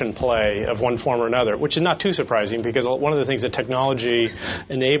information play of one form or another, which is not too surprising because one of the things that technology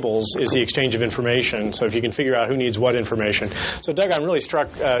enables is the exchange of information. So if you can figure out who needs what information. So, Doug, I'm really struck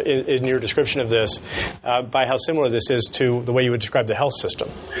in your description of this by how similar this is to the way you would describe the health system.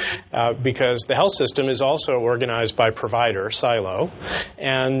 Because the health system is also organized by provider, silo,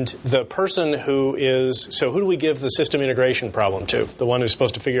 and the person who is, so who do we give the system integration problem to? The one who's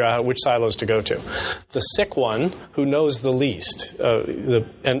supposed to figure out which silos to go to. The sick one who knows the least.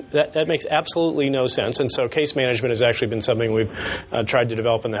 And that makes absolutely no sense. And so case management has actually been something we've tried to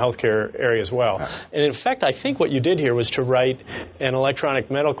develop in the healthcare area as well. And in fact, I think what you did here was to write an electronic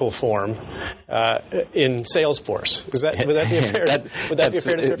medical form in Salesforce. Would that be a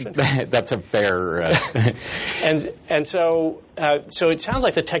fair description? That's a fair. And so it sounds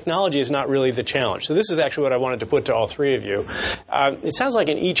like the technology is not really the challenge. So this is actually what I wanted to put to all three of you. It sounds like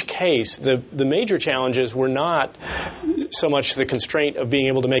in each case, the major challenges were not so much the constraint of being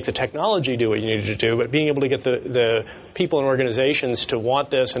able to make the technology do what you needed to do, but being able to get the people and organizations to want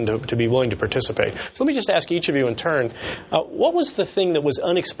this and to be willing to participate. So let me just ask each of you in turn, what was the thing that was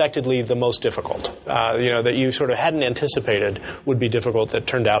unexpectedly the most difficult, that you sort of hadn't anticipated would be difficult that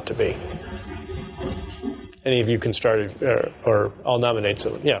turned out to be? Any of you can start, or I'll nominate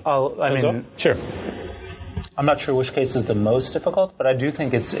someone. Yeah. Sure. I'm not sure which case is the most difficult, but I do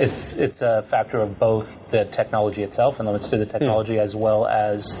think it's a factor of both the technology itself and limits to the technology as well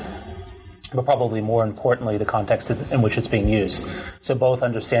as, but probably more importantly, the context in which it's being used. So both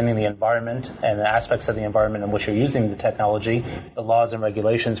understanding the environment and the aspects of the environment in which you're using the technology, the laws and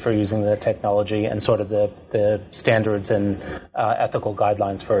regulations for using the technology, and sort of the standards and ethical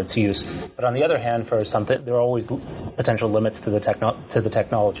guidelines for its use. But on the other hand, for something, there are always potential limits to the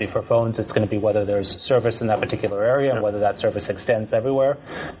technology. For phones, it's going to be whether there's service in that particular area and whether that service extends everywhere.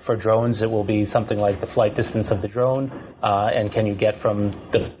 For drones, it will be something like the flight distance of the drone, and can you get from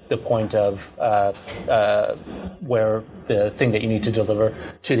the point of where the thing that you need to deliver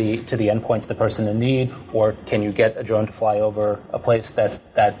to the endpoint to the person in need, or can you get a drone to fly over a place that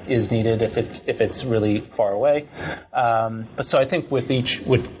is needed if it's really far away? But so I think with each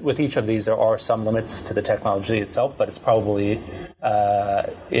of these there are some limits to the technology itself, but it's probably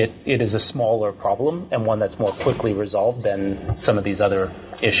it is a smaller problem and one that's more quickly resolved than some of these other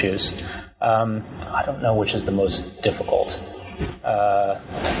issues. I don't know which is the most difficult.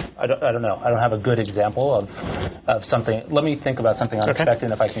 I don't know. I don't have a good example of something. Let me think about something unexpected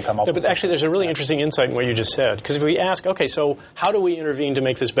and if I can come up with But actually, there's a really interesting insight in what you just said. Because if we ask, okay, so how do we intervene to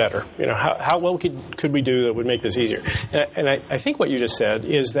make this better? What could we do that would make this easier? And I think what you just said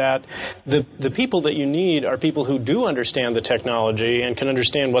is that the people that you need are people who do understand the technology and can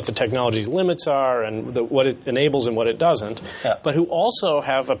understand what the technology's limits are and what it enables and what it doesn't, but who also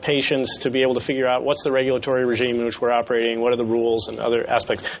have a patience to be able to figure out what's the regulatory regime in which we're operating, what are the rules and other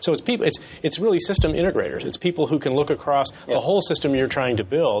aspects. So it's people. It's really system integrators. It's people who can look across the whole system you're trying to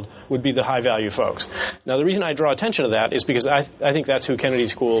build would be the high value folks. Now the reason I draw attention to that is because I think that's who Kennedy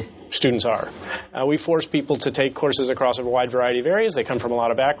School students are. We force people to take courses across a wide variety of areas. They come from a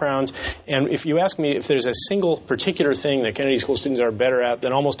lot of backgrounds. And if you ask me if there's a single particular thing that Kennedy School students are better at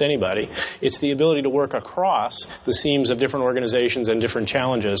than almost anybody, it's the ability to work across the seams of different organizations and different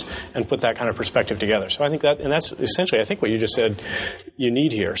challenges and put that kind of perspective together. So I think that's essentially, I think, what you just said you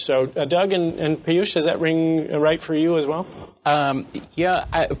need here. So Doug and Piyush, does that ring right for you as well?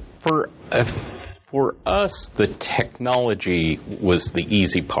 For us, the technology was the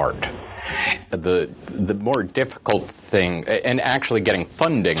easy part. The more difficult thing, and actually getting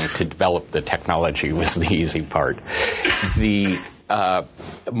funding to develop the technology was the easy part. The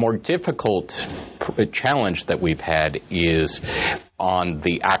more difficult challenge that we've had is on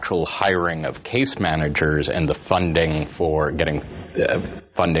the actual hiring of case managers and the funding for getting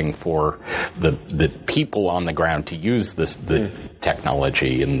funding for the people on the ground to use the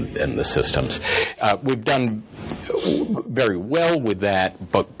technology and the systems. We've done very well with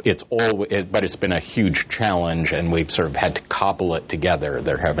that, but it's been a huge challenge, and we've sort of had to cobble it together.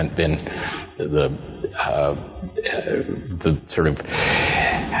 There haven't been the sort of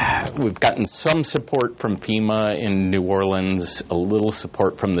we've gotten some support from FEMA in New Orleans, a little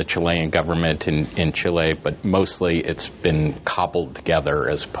support from the Chilean government in Chile, but mostly it's been cobbled together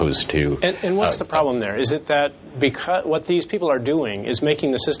as opposed to. And what's the problem there? Is it that because what these people are doing is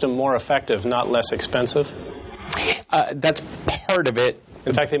making the system more effective, not less expensive? That's part of it.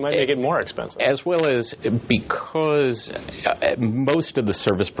 In fact, they might make it more expensive. As well as because most of the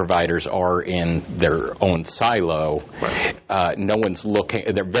service providers are in their own silo. Right. No one's looking.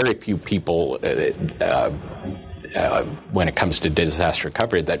 There are very few people when it comes to disaster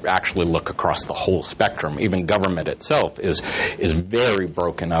recovery that actually look across the whole spectrum. Even government itself is very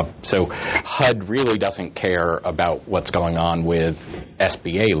broken up. So HUD really doesn't care about what's going on with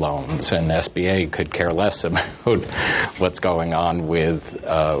SBA loans, and SBA could care less about what's going on with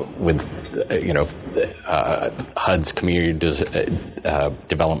HUD's community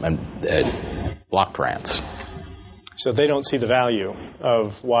development block grants. So they don't see the value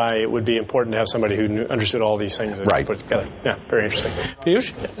of why it would be important to have somebody who understood all these things and put it together. Yeah, very interesting.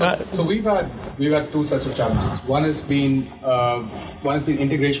 Piyush? So we've had two sets of challenges. One has been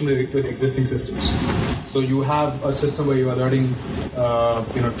integration with existing systems. So you have a system where you are alerting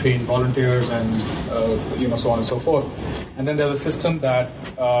trained volunteers and so on and so forth. And then there's a system that's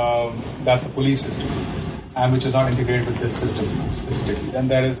a police system, and which is not integrated with this system specifically. Then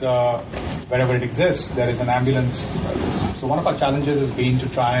there is, wherever it exists, there is an ambulance system. So one of our challenges has been to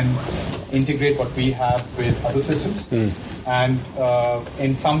try and integrate what we have with other systems. And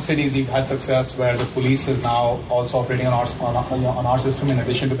in some cities, we've had success where the police is now also operating on our system in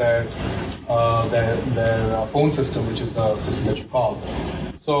addition to their phone system, which is the system that you call.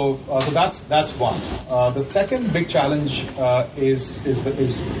 So that's one. The second big challenge is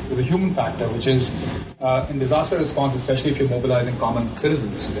the human factor, which is in disaster response, especially if you're mobilizing common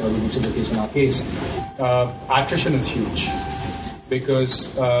citizens, which is the case in our case, attrition is huge. Because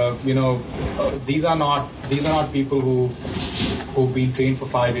these are not people who've been trained for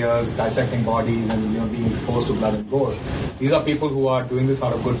 5 years dissecting bodies and being exposed to blood and gore. These are people who are doing this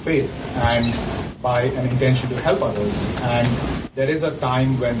out of good faith and by an intention to help others. And there is a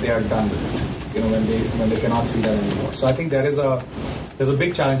time when they are done with it, when they cannot see that anymore. So I think there's a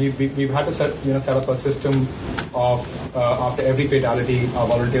big challenge. We've had to set up a system of after every fatality, our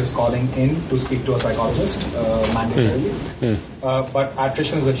volunteers calling in to speak to a psychologist mandatorily. But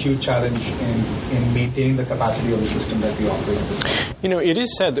attrition is a huge challenge in maintaining the capacity of the system that we operate in. It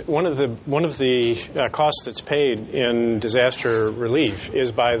is said that one of the costs that's paid in disaster relief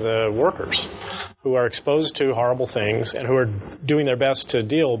is by the workers who are exposed to horrible things and who are doing their best to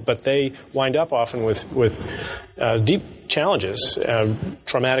deal, but they wind up often with deep challenges,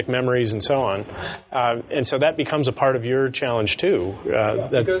 traumatic memories, and so on. And so that becomes a part of your challenge too.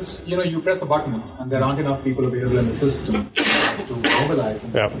 Because you press a button and there aren't enough people available in the system to mobilize,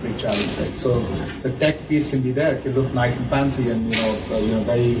 and that's a big challenge, right? So the tech piece can be there, it can look nice and fancy and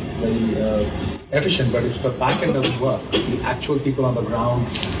very very efficient, but if the back end doesn't work, the actual people on the ground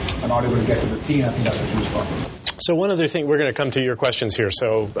are not able to get to the scene, I think that's a huge problem. So one other thing, we're going to come to your questions here,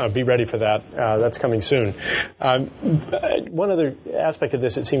 so be ready for that. That's coming soon. One other aspect of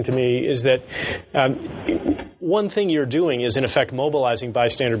this, it seemed to me, is that one thing you're doing is, in effect, mobilizing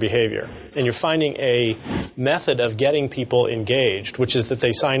bystander behavior. And you're finding a method of getting people engaged, which is that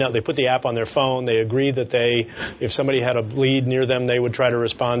they sign up, they put the app on their phone, they agree that if somebody had a bleed near them, they would try to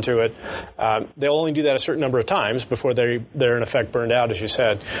respond to it. They'll only do that a certain number of times before they're in effect burned out, as you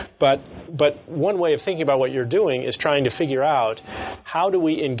said. But one way of thinking about what you're doing is trying to figure out how do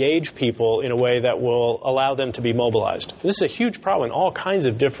we engage people in a way that will allow them to be mobilized. This is a huge problem in all kinds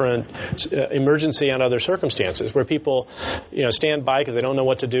of different emergency and other circumstances where people stand by because they don't know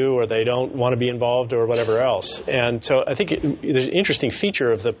what to do or they don't want to be involved or whatever else. And so I think there's an interesting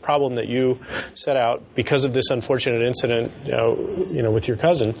feature of the problem that you set out because of this unfortunate incident with your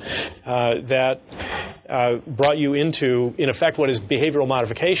cousin that brought you into, in effect, what is behavioral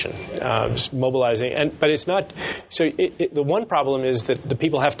modification, mobilizing. But it's not. So the one problem is that the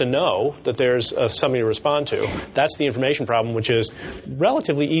people have to know that there's something to respond to. That's the information problem, which is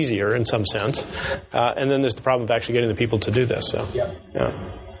relatively easier in some sense. And then there's the problem of actually getting the people to do this. So, yeah.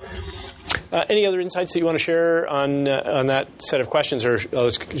 Any other insights that you want to share on that set of questions, or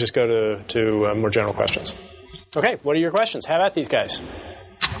let's just go to more general questions? Okay, what are your questions? Have at these guys.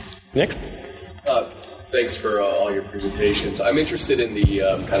 Nick? Thanks for all your presentations. I'm interested in the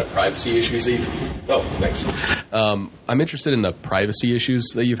kind of privacy issues that thanks. I'm interested in the privacy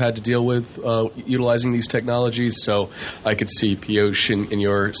issues that you've had to deal with utilizing these technologies. So I could see, Piyush, in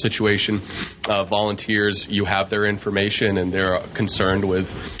your situation, volunteers, you have their information and they're concerned with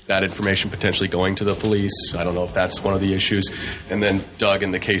that information potentially going to the police. I don't know if that's one of the issues. And then, Doug,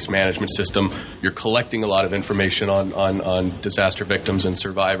 in the case management system, you're collecting a lot of information on disaster victims and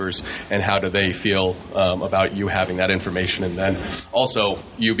survivors, and how do they feel about you having that information, and then also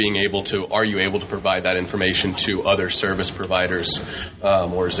you being able to, are you able to provide that information to other service providers,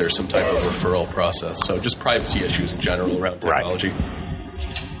 or is there some type of referral process? So just privacy issues in general around technology.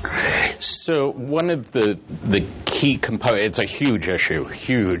 Right. So one of the key components, it's a huge issue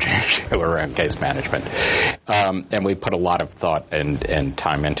around case management, and we put a lot of thought and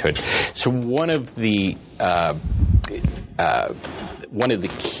time into it. So one of the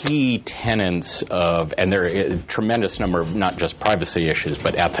key tenets of, and there are a tremendous number of not just privacy issues,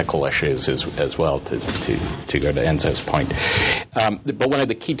 but ethical issues as well, to go to Enzo's point. But one of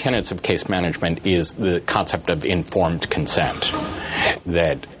the key tenets of case management is the concept of informed consent,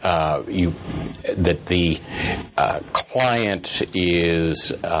 that the client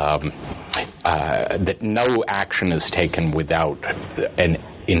is, that no action is taken without an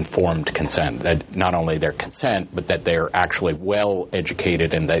informed consent, that not only their consent, but that they're actually well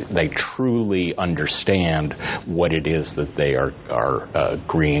educated and they truly understand what it is that they are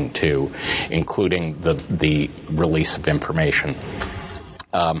agreeing to, including the release of information.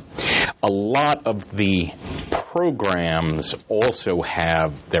 A lot of the programs also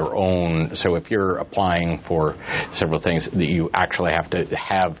have their own, so if you're applying for several things, that you actually have to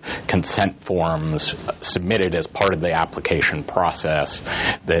have consent forms submitted as part of the application process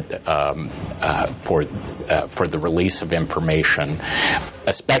that for the release of information,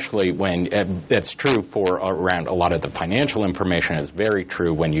 especially when that's true for around a lot of the financial information. Is very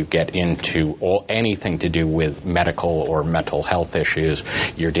true when you get into anything to do with medical or mental health issues.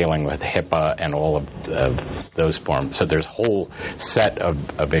 You're dealing with HIPAA and all of those forms. So there's a whole set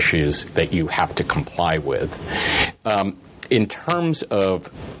of issues that you have to comply with. In terms of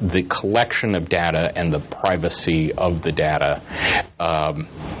the collection of data and the privacy of the data,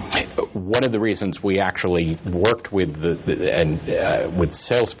 one of the reasons we actually worked with with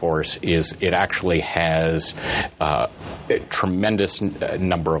Salesforce is it actually has a tremendous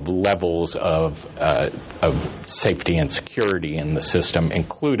number of levels of safety and security in the system,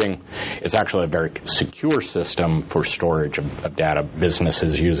 including it's actually a very secure system for storage of data.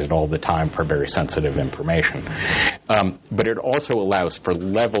 Businesses use it all the time for very sensitive information. But it also allows for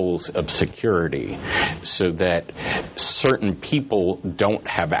levels of security so that certain people don't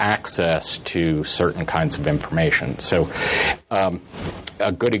have access to certain kinds of information. So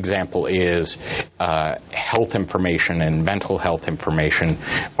a good example is health information and mental health information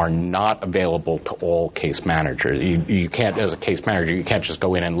are not available to all case managers. You can't, as a case manager, you can't just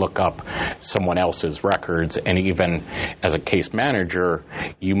go in and look up someone else's records, and even as a case manager,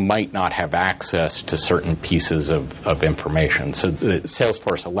 you might not have access to certain pieces of information. So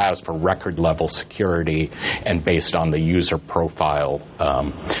Salesforce allows for record-level security and based on the user profile.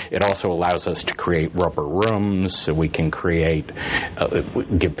 It also allows us to create rubber rooms so we can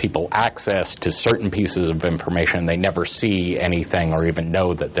give people access to certain pieces of information. They never see anything or even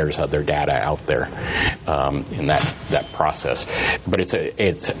know that there's other data out there in that process. But it's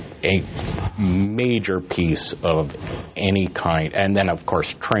a major piece of any kind. And then, of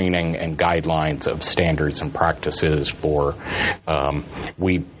course, training and guidelines of standards and practices for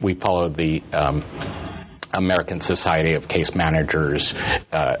we follow the American Society of Case Managers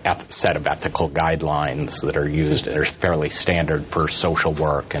set of ethical guidelines that are used, are fairly standard for social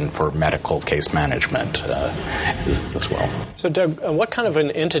work and for medical case management as well. So, Doug, what kind of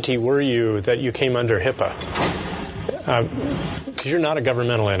an entity were you that you came under HIPAA? Because you're not a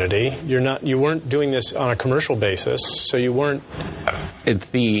governmental entity. You weren't doing this on a commercial basis, so you weren't.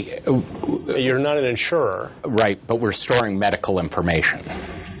 You're not an insurer, right? But we're storing medical information.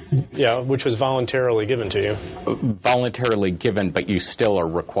 Yeah, which was voluntarily given to you. Voluntarily given, but you still are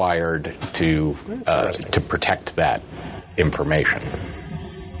required to protect that information.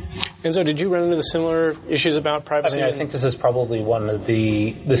 And so, did you run into similar issues about privacy? I think this is probably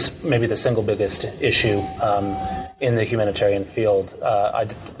maybe the single biggest issue in the humanitarian field.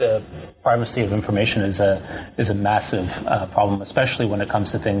 The privacy of information is a massive problem, especially when it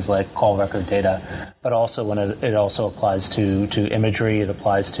comes to things like call record data, but also when it also applies to imagery. It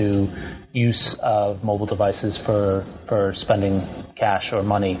applies to use of mobile devices for spending cash or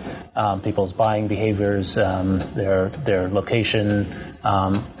money, people's buying behaviors, their location,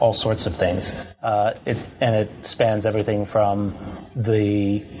 all sorts of things. It spans everything from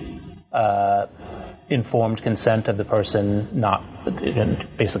the informed consent of the person,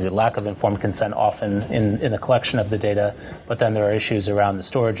 basically lack of informed consent often in the collection of the data, but then there are issues around the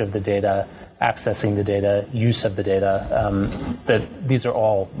storage of the data, accessing the data, use of the data. That these are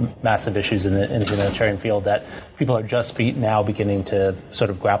all massive issues in the humanitarian field that people are just now beginning to sort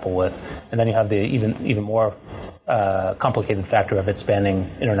of grapple with. And then you have the even more complicated factor of it spanning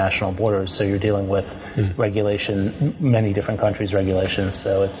international borders. So you're dealing with regulation, many different countries' regulations.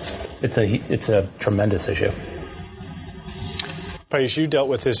 So it's a tremendous issue. Piyush, you dealt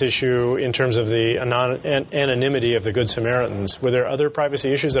with this issue in terms of the anonymity of the Good Samaritans. Were there other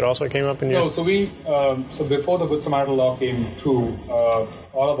privacy issues that also came up in your... No, so before the Good Samaritan law came through,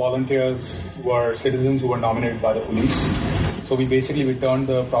 all our volunteers were citizens who were nominated by the police. So we turned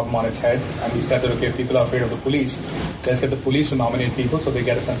the problem on its head, and we said that, okay, if people are afraid of the police, let's get the police to nominate people so they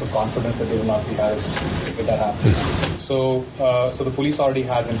get a sense of confidence that they will not be harassed if that happens. So the police already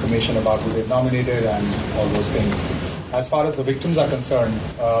has information about who they've nominated and all those things. As far as the victims are concerned,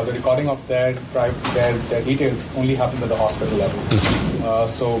 the recording of their details only happens at the hospital level.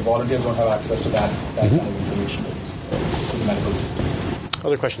 So volunteers don't have access to that kind of information to the medical system.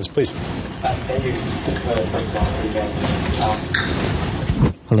 Other questions, please. Thank you for the first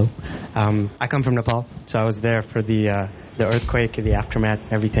Hello. I come from Nepal, so I was there for the earthquake, the aftermath,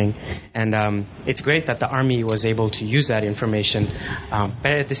 everything. And it's great that the Army was able to use that information. But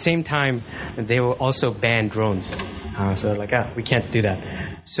at the same time, they will also ban drones. So they're like, we can't do that.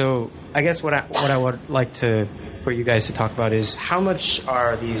 So I guess what I would like for you guys to talk about is how much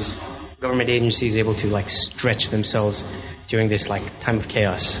are these government agencies able to stretch themselves during this time of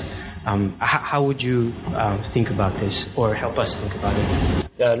chaos? How would you think about this, or help us think about it?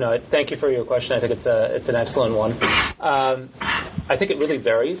 Yeah, no, thank you for your question. I think it's an excellent one. I think it really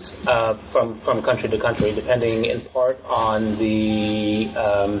varies from country to country, depending in part on the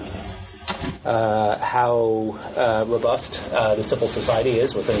how robust the civil society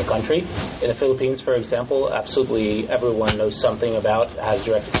is within the country. In the Philippines, for example, absolutely everyone knows something about, has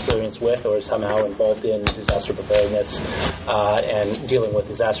direct experience with, or is somehow involved in disaster preparedness and dealing with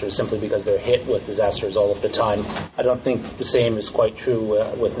disasters simply because they're hit with disasters all of the time. I don't think the same is quite true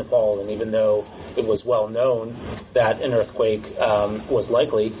with Nepal, and even though it was well known that an earthquake was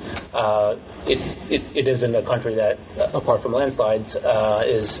likely, it isn't a country that, apart from landslides,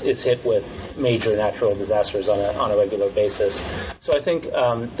 is hit with major natural disasters on a regular basis. So I think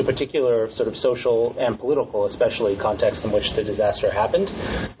the particular sort of social and political, especially context in which the disaster happened,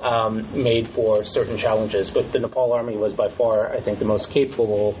 made for certain challenges. But the Nepal Army was by far, I think, the most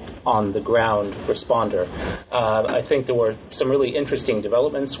capable on-the-ground responder. I think there were some really interesting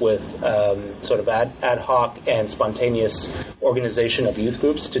developments with sort of ad hoc and spontaneous organization of youth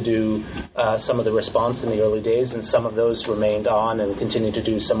groups to do some of the response in the early days, and some of those remained on and continued to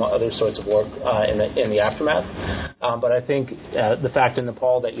do some other sorts of work in the aftermath. But I think the fact in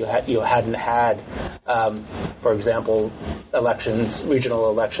Nepal that you hadn't had, for example, regional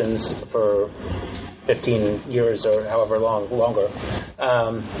elections for 15 years or however longer,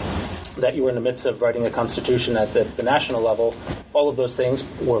 that you were in the midst of writing a constitution at the national level, all of those things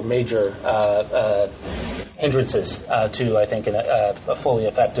were major hindrances to, I think, a fully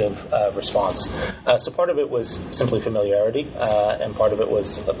effective response. So part of it was simply familiarity, and part of it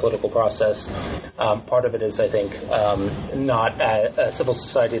was a political process. Part of it is, I think, not a civil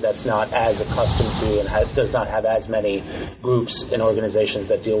society that's not as accustomed to and does not have as many groups and organizations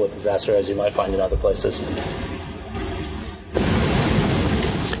that deal with disaster as you might find in other places.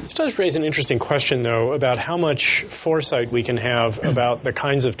 This does raise an interesting question, though, about how much foresight we can have about the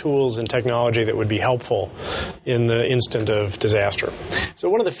kinds of tools and technology that would be helpful in the instant of disaster. So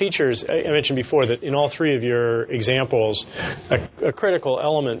one of the features I mentioned before, that in all three of your examples, a critical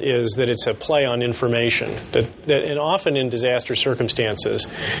element is that it's a play on information. And often in disaster circumstances,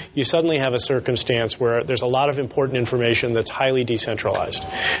 you suddenly have a circumstance where there's a lot of important information that's highly decentralized.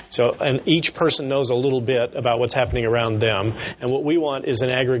 And each person knows a little bit about what's happening around them. And what we want is an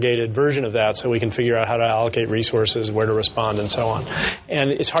aggregated version of that so we can figure out how to allocate resources, where to respond, and so on. And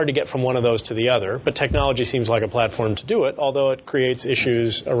it's hard to get from one of those to the other, but technology seems like a platform to do it, although it creates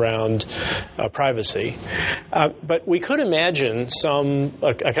issues around privacy. But we could imagine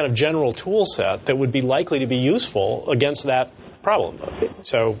a kind of general tool set that would be likely to be useful against that problem.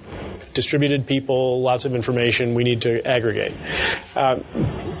 So distributed people, lots of information, we need to aggregate.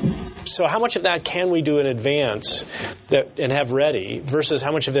 So how much of that can we do in advance and have ready versus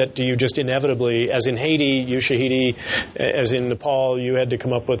how much of that do you just inevitably, as in Haiti, you Shahidi, as in Nepal, you had to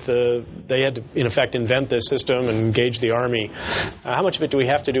come up with they had to, in effect, invent this system and engage the army. How much of it do we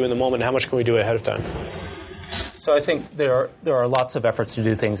have to do in the moment? How much can we do ahead of time? So I think there are lots of efforts to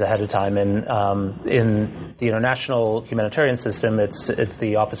do things ahead of time, and in the international humanitarian system, it's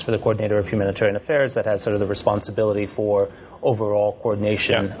the Office for the Coordinator of Humanitarian Affairs that has sort of the responsibility for overall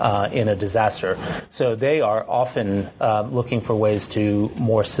coordination in a disaster. So they are often looking for ways to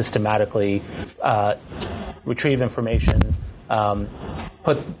more systematically retrieve information,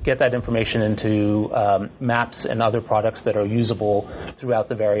 get that information into maps and other products that are usable throughout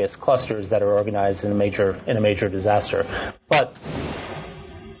the various clusters that are organized in a major disaster. But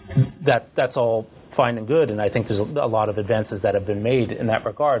that's all fine and good, and I think there's a lot of advances that have been made in that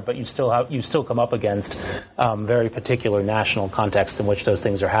regard, but you still come up against very particular national contexts in which those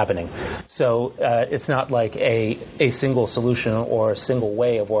things are happening. So it's not like a single solution or a single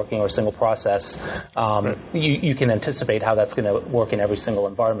way of working or a single process. You can anticipate how that's going to work in every single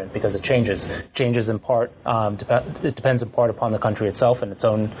environment because it changes in part. It depends in part upon the country itself and its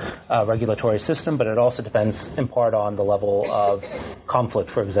own regulatory system, but it also depends in part on the level of conflict,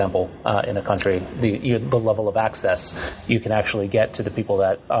 for example, in a country. The level of access you can actually get to the people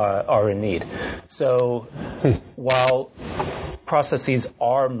that are in need. So while processes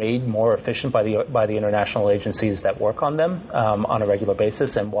are made more efficient by the international agencies that work on them on a regular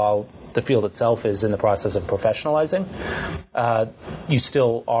basis, and while the field itself is in the process of professionalizing, you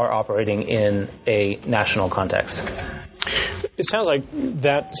still are operating in a national context. It sounds like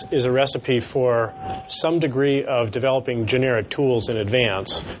that is a recipe for some degree of developing generic tools in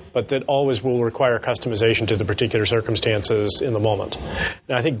advance, but that always will require customization to the particular circumstances in the moment.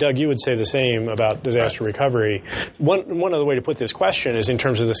 Now, I think, Doug, you would say the same about disaster recovery. One other way to put this question is in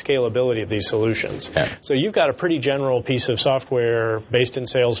terms of the scalability of these solutions. Yeah. So you've got a pretty general piece of software based in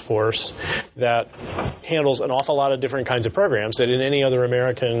Salesforce that handles an awful lot of different kinds of programs that in any other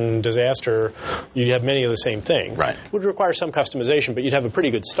American disaster, you'd have many of the same things. Right. It would require some customization, but you'd have a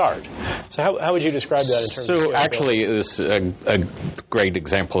pretty good start. So how would you describe that in terms of scalability? So actually, a great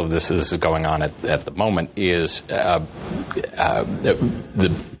example of this is going on at the moment is the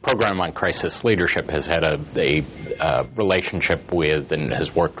program on crisis leadership has had a relationship with and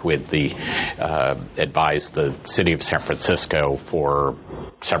has worked with advised the city of San Francisco for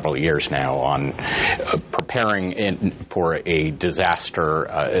several years now on preparing for a disaster,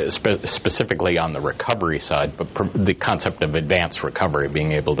 specifically on the recovery side, but the concept of advanced recovery,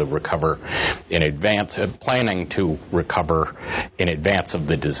 being able to recover in advance, planning to recover in advance of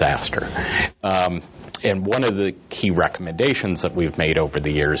the disaster. And one of the key recommendations that we've made over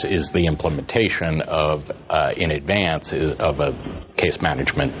the years is the implementation of, in advance, of a case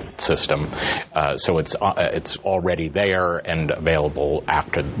management system. So it's already there and available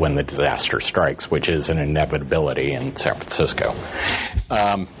after when the disaster strikes, which is an inevitability in San Francisco.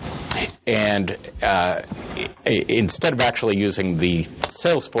 And instead of actually using the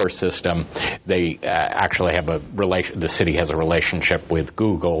Salesforce system, they actually have the city has a relationship with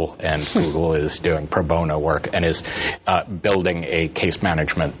Google, and Google is doing pro bono work and is building a case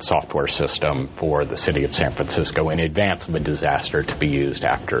management software system for the city of San Francisco in advance of a disaster to be used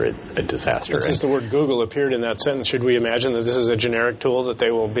after a disaster. Since the word Google appeared in that sentence, should we imagine that this is a generic tool that they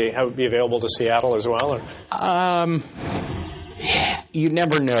will be available to Seattle as well? Or? You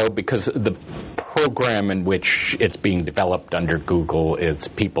never know, because the program in which it's being developed under Google is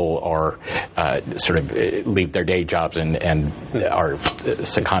people are sort of leave their day jobs and are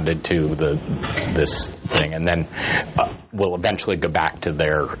seconded to this thing, and then will eventually go back to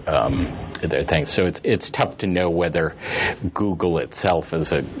their thing. So it's tough to know whether Google itself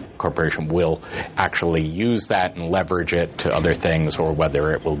as a corporation will actually use that and leverage it to other things, or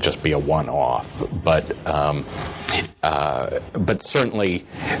whether it will just be a one-off. But certainly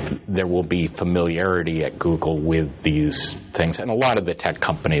there will be familiarity at Google with these things, and a lot of the tech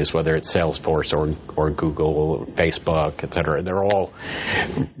companies, whether it's Salesforce or Google, Facebook, et cetera, they're all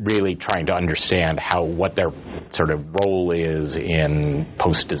really trying to understand what their sort of role is in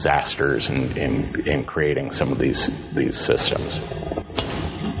post-disasters and in creating some of these systems.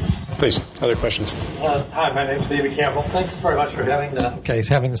 Please, other questions? Hi, my name is David Campbell. Thanks very much for having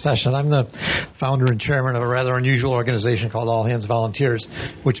the session. I'm the founder and chairman of a rather unusual organization called All Hands Volunteers,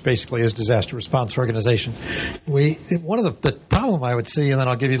 which basically is a disaster response organization. One of the problem I would see, and then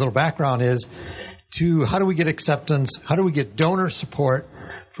I'll give you a little background, is how do we get acceptance? How do we get donor support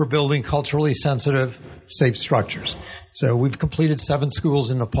for building culturally sensitive, safe structures? So we've completed 7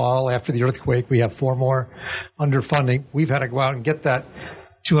 schools in Nepal after the earthquake. We have 4 more under funding. We've had to go out and get that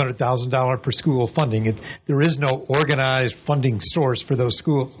 $200,000 per school funding. There is no organized funding source for those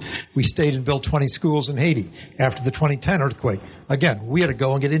schools. We stayed and built 20 schools in Haiti after the 2010 earthquake. Again, we had to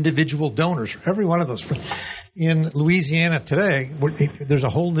go and get individual donors for every one of those. In Louisiana today, there's a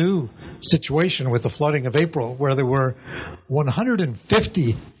whole new situation with the flooding of April where there were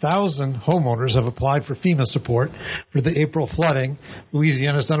 150,000 homeowners have applied for FEMA support for the April flooding.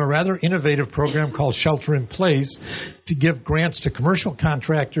 Louisiana has done a rather innovative program called Shelter in Place to give grants to commercial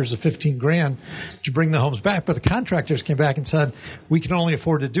contractors of $15,000 to bring the homes back. But the contractors came back and said, we can only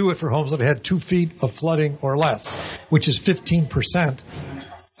afford to do it for homes that had 2 feet of flooding or less, which is 15%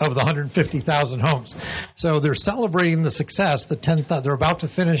 of the 150,000 homes. So they're celebrating the success. They're about to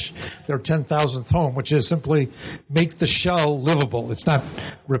finish their 10,000th home, which is simply make the shell livable. It's not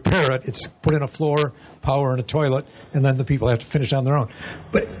repair it. It's put in a floor, power, and a toilet, and then the people have to finish on their own.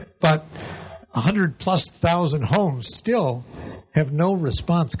 But 100,000+ homes still have no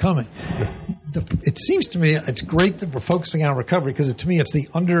response coming. It seems to me it's great that we're focusing on recovery because to me it's the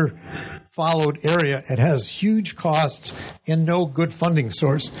underfollowed area. It has huge costs and no good funding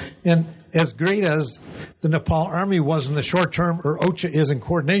source. And as great as the Nepal Army was in the short term or OCHA is in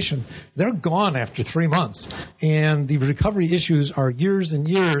coordination, they're gone after 3 months. And the recovery issues are years and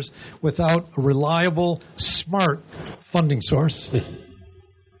years without a reliable, smart funding source.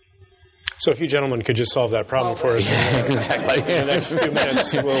 So if you gentlemen could just solve that problem for us in the next few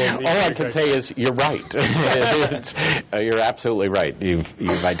minutes. All I can say is you're right. You're absolutely right.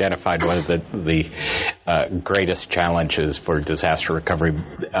 You've identified one of the greatest challenges for disaster recovery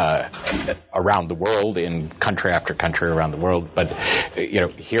around the world, in country after country around the world. But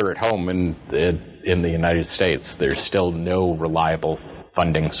here at home in the United States, there's still no reliable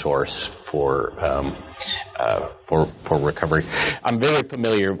funding source for recovery. I'm very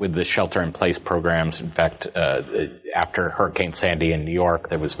familiar with the shelter-in-place programs. In fact, after Hurricane Sandy in New York,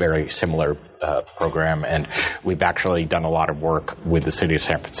 there was a very similar program, and we've actually done a lot of work with the city of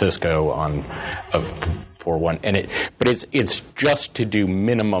San Francisco on for one. But it's just to do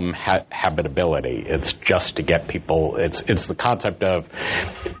minimum habitability. It's just to get people. It's the concept of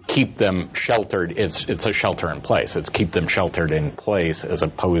keep them sheltered. It's a shelter in place. It's keep them sheltered in place as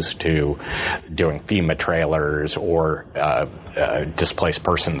opposed to doing FEMA trailers or displaced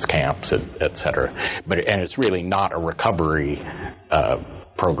persons camps, et cetera. And it's really not a recovery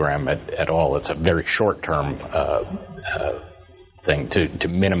program at all. It's a very short-term thing to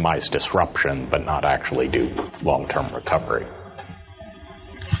minimize disruption, but not actually do long-term recovery.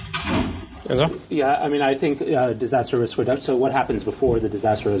 Yeah, I mean, I think disaster risk reduction. So what happens before the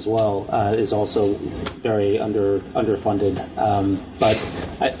disaster as well is also very underfunded. But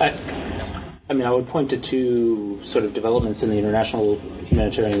I mean, I would point to two sort of developments in the international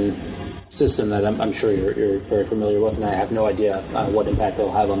humanitarian system that I'm sure you're very familiar with, and I have no idea what impact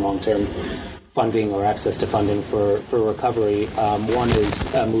they'll have on long-term funding or access to funding for recovery. One is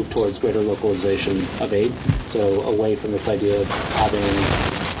a move towards greater localization of aid, so away from this idea of having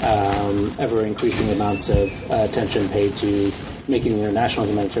ever-increasing amounts of attention paid to making the international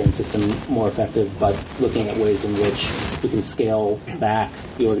humanitarian system more effective, but looking at ways in which we can scale back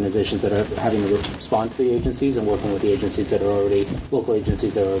the organizations that are having to respond to the agencies and working with the agencies that are already, local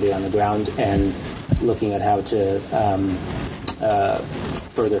agencies that are already on the ground, and looking at how to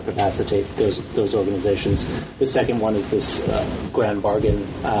further capacitate those organizations. The second one is this grand bargain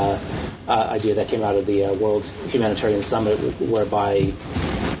idea that came out of the World Humanitarian Summit, whereby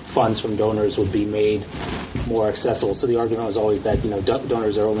funds from donors would be made more accessible. So the argument was always that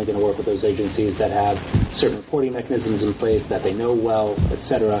donors are only going to work with those agencies that have certain reporting mechanisms in place that they know well,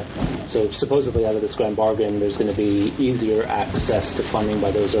 etc. So supposedly out of this grand bargain, there's going to be easier access to funding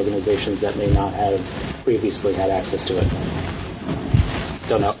by those organizations that may not have previously had access to it.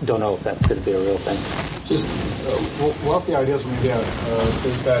 Don't know if that's going to be a real thing. Just one of the ideas from India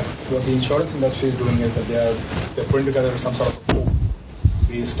is that what the insurance industry is doing is that they're putting together some sort of a pool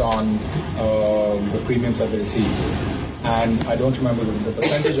based on the premiums that they receive. And I don't remember the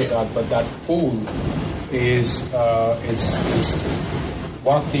percentage of that, but that pool is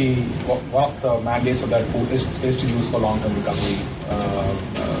one of the mandates of that pool is to use for long-term recovery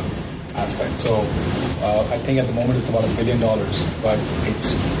aspect. So I think at the moment it's about $1 billion, but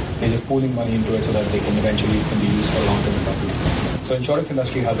they're just pooling money into it so that they can eventually be used for long-term recovery. So insurance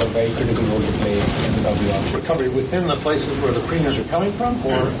industry has a very critical role to play in recovery within the places where the premiums are coming from,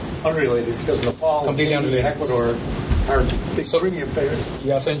 or unrelated, because Nepal, completely unrelated. Ecuador are big premium payers.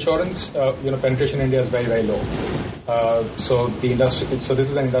 Yeah, so insurance, penetration in India is very, very low. So this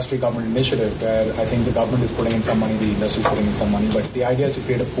is an industry government initiative where I think the government is putting in some money, the industry is putting in some money, but the idea is to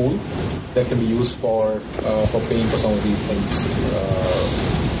create a pool that can be used for paying for some of these things.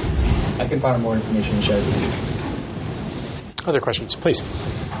 I can find more information and share it with you. Other questions, please.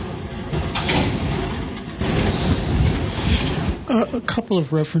 A couple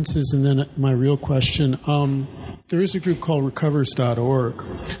of references and then my real question. There is a group called recovers.org,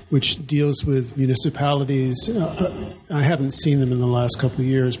 which deals with municipalities. I haven't seen them in the last couple of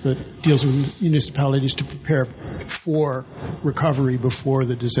years, but deals with municipalities to prepare for recovery before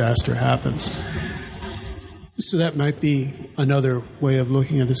the disaster happens. So that might be another way of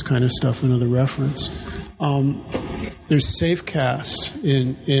looking at this kind of stuff, another reference. There's SaveCast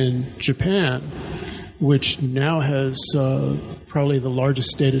in Japan, which now has probably the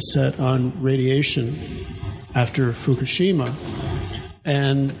largest data set on radiation after Fukushima.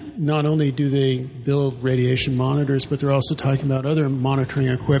 And not only do they build radiation monitors, but they're also talking about other monitoring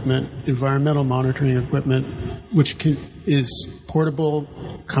equipment, environmental monitoring equipment, which is portable,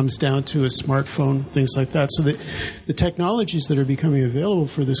 comes down to a smartphone, things like that. So the technologies that are becoming available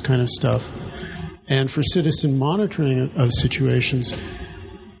for this kind of stuff and for citizen monitoring of situations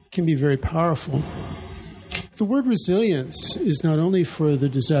can be very powerful. The word resilience is not only for the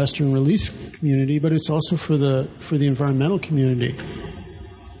disaster and relief community, but it's also for the environmental community.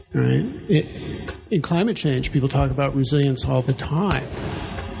 Right? In climate change, people talk about resilience all the time.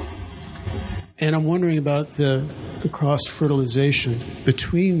 And I'm wondering about the cross-fertilization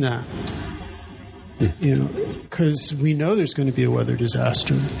between that. Because we know there's going to be a weather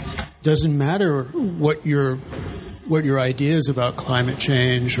disaster. Doesn't matter what your ideas about climate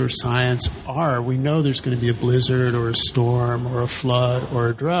change or science are. We know there's going to be a blizzard or a storm or a flood or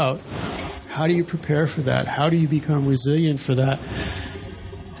a drought. How do you prepare for that? How do you become resilient for that?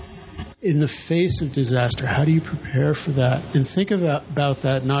 In the face of disaster, how do you prepare for that? And think about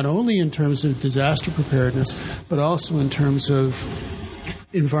that not only in terms of disaster preparedness, but also in terms of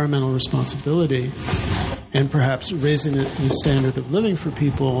environmental responsibility and perhaps raising the standard of living for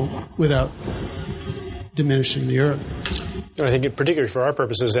people without diminishing the earth. I think particularly for our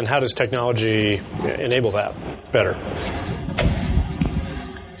purposes, and how does technology enable that better?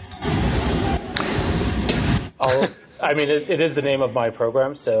 It is the name of my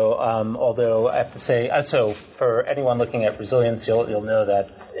program, so although I have to say, so for anyone looking at resilience, you'll know that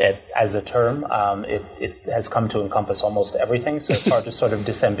as a term, it has come to encompass almost everything, so it's hard to sort of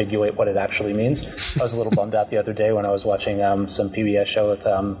disambiguate what it actually means. I was a little bummed out the other day when I was watching some PBS show with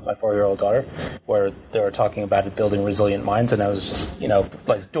my 4-year-old daughter, where they were talking about it building resilient minds, and I was just,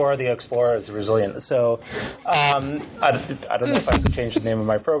 like Dora the Explorer is resilient. So I don't know if I have to change the name of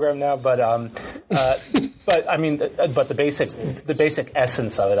my program now, but the basic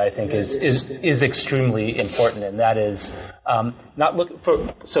essence of it, I think, is extremely important, and that is not looking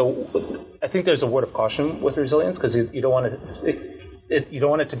for. So I think there's a word of caution with resilience because you don't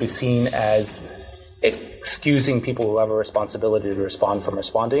want it to be seen as excusing people who have a responsibility to respond from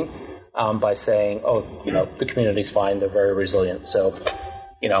responding by saying, the community's fine, they're very resilient, so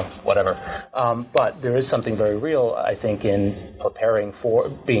whatever. But there is something very real, I think, in preparing for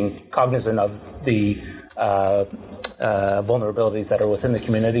being cognizant of the vulnerabilities that are within the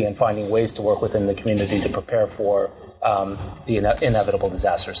community and finding ways to work within the community to prepare for the inevitable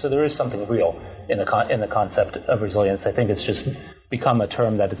disaster. So there is something real in the concept of resilience. I think it's just become a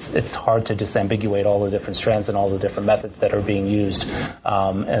term that it's hard to disambiguate all the different strands and all the different methods that are being used,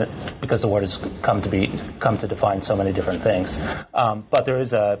 and because the word has come to define so many different things. But there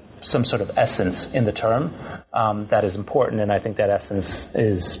is some sort of essence in the term that is important, and I think that essence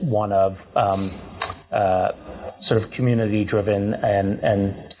is one of sort of community-driven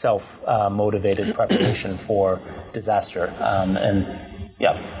and self-motivated preparation for disaster.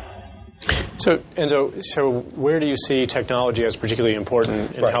 So, Enzo, where do you see technology as particularly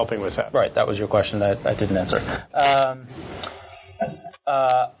important in helping with that? Right, that was your question that I didn't answer.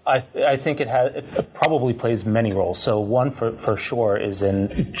 I think it probably plays many roles. So one for sure is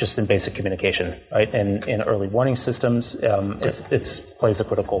in basic communication, right? In early warning systems, it plays a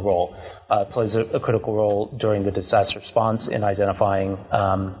critical role. It plays a critical role during the disaster response in identifying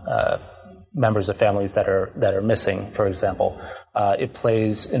members of families that are missing, for example. It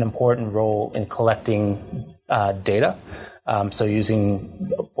plays an important role in collecting data. So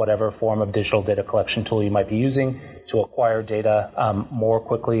using whatever form of digital data collection tool you might be using to acquire data more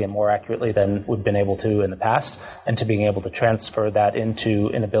quickly and more accurately than we've been able to in the past, and to being able to transfer that into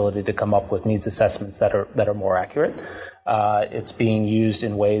an ability to come up with needs assessments that are more accurate. It's being used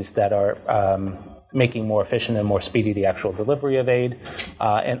in ways that are making more efficient and more speedy the actual delivery of aid.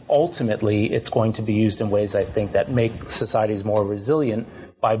 And ultimately, it's going to be used in ways, I think, that make societies more resilient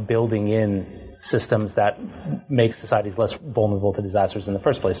by building in systems that make societies less vulnerable to disasters in the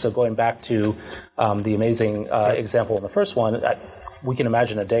first place. So going back to the amazing example in the first one, we can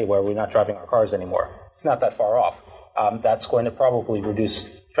imagine a day where we're not driving our cars anymore. It's not that far off. That's going to probably reduce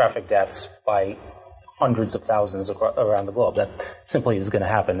traffic deaths by hundreds of thousands around the globe. That simply is going to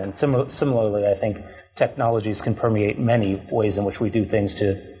happen. And similarly, I think technologies can permeate many ways in which we do things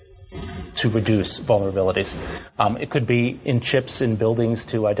to reduce vulnerabilities. It could be in chips in buildings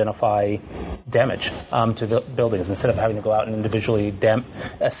to identify damage to the buildings. Instead of having to go out and individually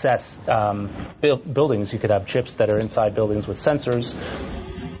assess buildings, you could have chips that are inside buildings with sensors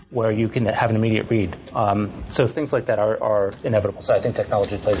where you can have an immediate read. So things like that are inevitable. So I think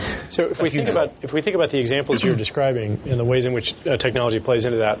technology plays. So if we think about the examples you're describing and the ways in which technology plays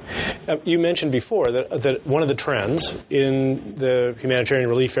into that, you mentioned before that one of the trends in the humanitarian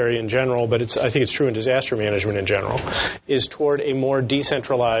relief area in general, but I think it's true in disaster management in general, is toward a more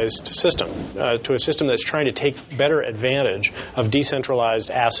decentralized system, to a system that's trying to take better advantage of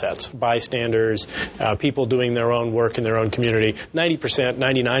decentralized assets, bystanders, people doing their own work in their own community. 90%,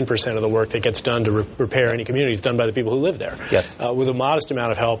 99% of the work that gets done to repair any community is done by the people who live there, yes, with a modest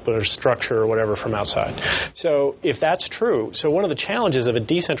amount of help or structure or whatever from outside. So if that's true, so one of the challenges of a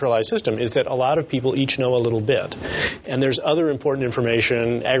decentralized system is that a lot of people each know a little bit, and there's other important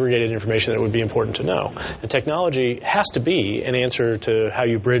information, aggregated information that would be important to know. And technology has to be an answer to how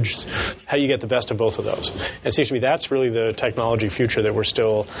you get the best of both of those. And it seems to me that's really the technology future that we're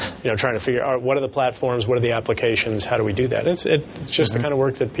still, trying to figure out. What are the platforms? What are the applications? How do we do that? It's just the kind of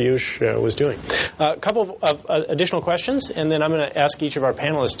work that Piyush was doing. A couple of additional questions, and then I'm going to ask each of our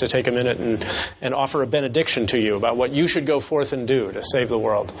panelists to take a minute and offer a benediction to you about what you should go forth and do to save the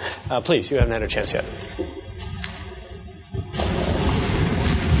world. Please, you haven't had a chance yet.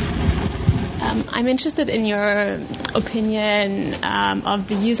 I'm interested in your opinion of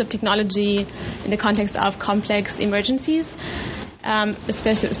the use of technology in the context of complex emergencies,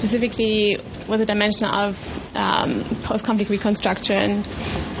 specifically with the dimension of post-conflict reconstruction.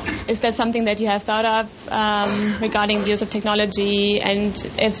 Is that something that you have thought of regarding the use of technology? And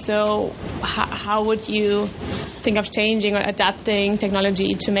if so, how would you think of changing or adapting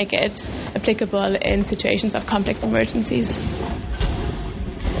technology to make it applicable in situations of complex emergencies?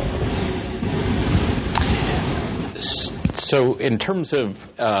 So in terms of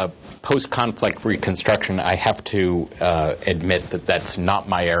post-conflict reconstruction, I have to admit that that's not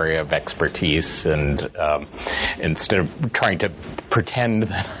my area of expertise, and instead of trying to pretend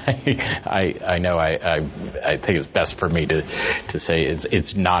that I know, I think it's best for me to say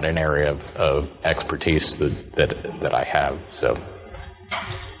it's not an area of expertise that I have. So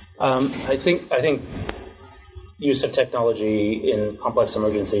I think use of technology in complex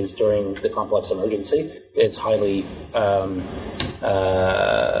emergencies during the complex emergency is highly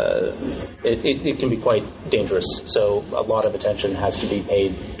it can be quite dangerous. So a lot of attention has to be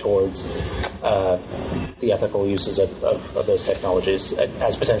paid towards the ethical uses of those technologies. It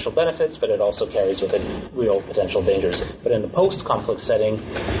has potential benefits, but it also carries with it real potential dangers. But in the post-conflict setting,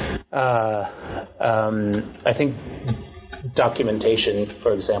 I think documentation,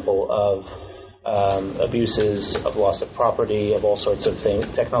 for example, of abuses, of loss of property, of all sorts of things.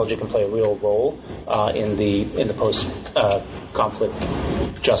 Technology can play a real role in the post-conflict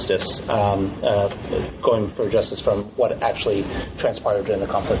justice, going for justice from what actually transpired during the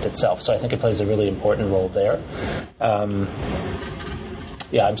conflict itself. So I think it plays a really important role there.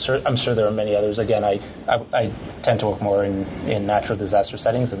 I'm sure there are many others. Again, I tend to work more in natural disaster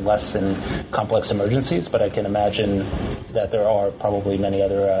settings and less in complex emergencies, but I can imagine that there are probably many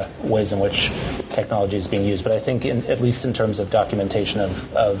other ways in which technology is being used. But I think, at least in terms of documentation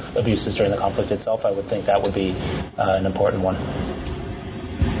of abuses during the conflict itself, I would think that would be an important one.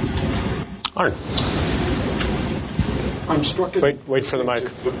 Arn. I'm struck in wait for the mic.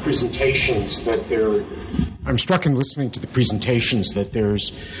 The presentations that I'm struck in listening to the presentations that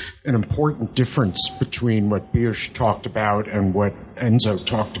there's an important difference between what Piyush talked about and what Enzo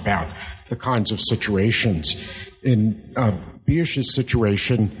talked about, the kinds of situations. In Piyush's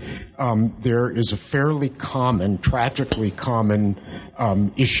situation, there is a fairly common, tragically common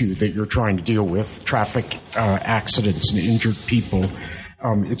issue that you're trying to deal with, traffic accidents and injured people.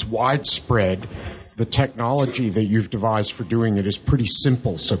 It's widespread. The technology that you've devised for doing it is pretty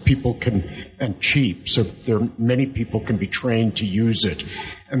simple, so people can, and cheap, so many people can be trained to use it.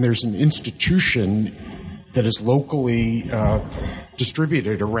 And there's an institution that is locally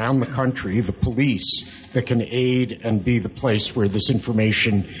distributed around the country, the police, that can aid and be the place where this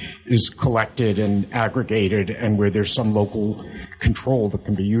information is collected and aggregated and where there's some local control that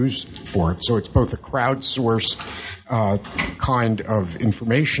can be used for it. So it's both a crowdsourced kind of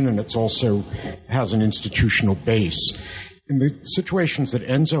information, and it's also has an institutional base. in the situations that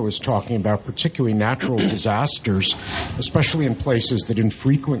Enzo is talking about, particularly natural disasters, especially in places that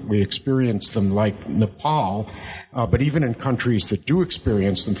infrequently experience them like Nepal, but even in countries that do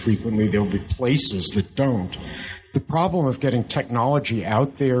experience them frequently, there will be places that don't. The problem of getting technology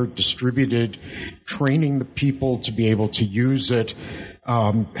out there, distributed, training the people to be able to use it,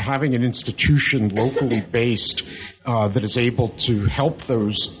 having an institution locally based that is able to help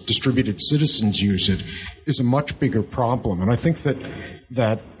those distributed citizens use it is a much bigger problem. And I think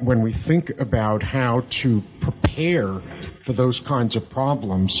that when we think about how to prepare for those kinds of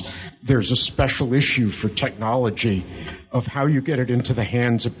problems, there's a special issue for technology of how you get it into the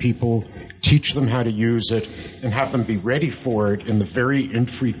hands of people, teach them how to use it, and have them be ready for it in the very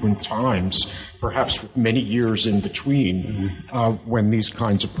infrequent times, perhaps with many years in between, when these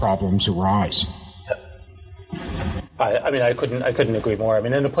kinds of problems arise. I couldn't agree more. I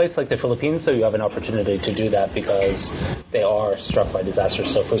mean, in a place like the Philippines, though, you have an opportunity to do that because they are struck by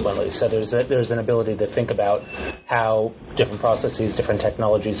disasters so frequently. So there's an ability to think about how different processes, different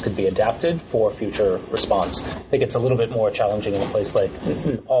technologies could be adapted for future response. I think it's a little bit more challenging in a place like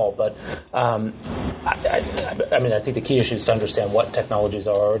Nepal, but I think the key issue is to understand what technologies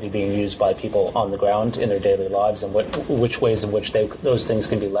are already being used by people on the ground in their daily lives and which ways in which those things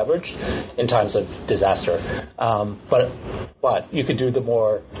can be leveraged in times of disaster. But you could do the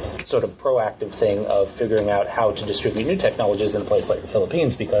more sort of proactive thing of figuring out how to distribute new technologies in a place like the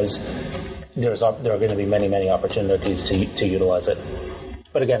Philippines, because there are going to be many, many opportunities to utilize it.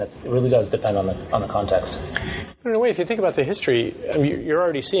 But again, it really does depend on the context. But in a way, if you think about the history, you're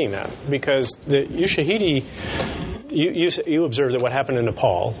already seeing that, because the Ushahidi, you observed that what happened in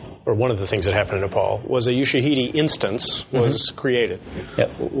Nepal, or one of the things that happened in Nepal, was a Ushahidi instance was created. Yep.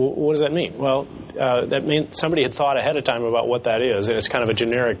 What does that mean? Well, that means somebody had thought ahead of time about what that is, and it's kind of a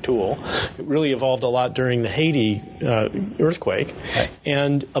generic tool. It really evolved a lot during the Haiti earthquake, right.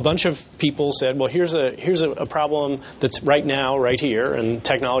 And a bunch of people said, well, here's a problem that's right now, right here, and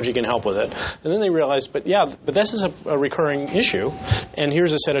technology can help with it. And then they realized, but this is a recurring issue, and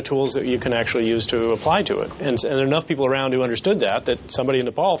here's a set of tools that you can actually use to apply to it. And there are enough people around who understood that somebody in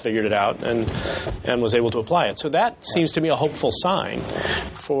Nepal figured it out and was able to apply it. So that seems to be a hopeful sign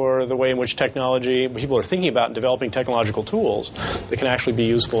for the way in which people are thinking about and developing technological tools that can actually be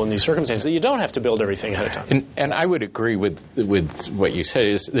useful in these circumstances, that you don't have to build everything ahead of time. And I would agree with what you said.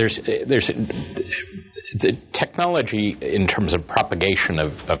 Is there's the technology in terms of propagation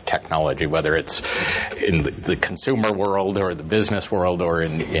of technology, whether it's in the consumer world or the business world or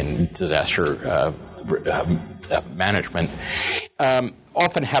in disaster management,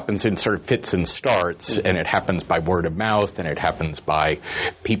 often happens in sort of fits and starts, and it happens by word of mouth, and it happens by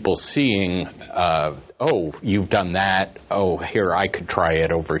people seeing, oh, you've done that, oh, here, I could try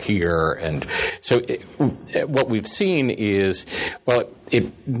it over here. And so what we've seen is, well,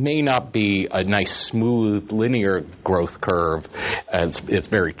 it may not be a nice, smooth, linear growth curve. It's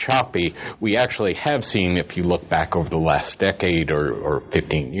very choppy. We actually have seen, if you look back over the last decade or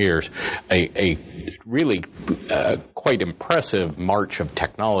 15 years, a really quite impressive march of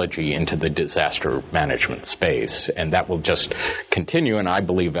technology into the disaster management space. And that will just continue, and I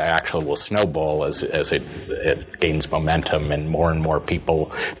believe it actually will snowball as it gains momentum and more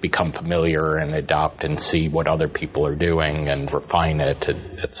people become familiar and adopt and see what other people are doing and refine it,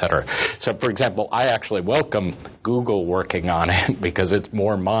 et cetera. So, for example, I actually welcome Google working on it because it's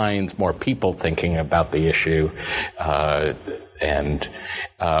more minds, more people thinking about the issue,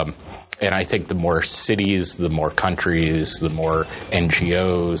 and I think the more cities, the more countries, the more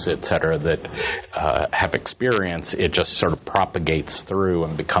NGOs, et cetera, that have experience, it just sort of propagates through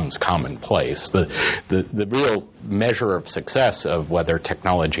and becomes commonplace. The real measure of success of whether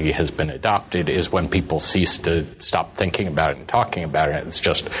technology has been adopted is when people cease to stop thinking about it and talking about it. It's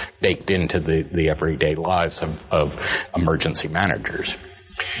just baked into the everyday lives of emergency managers.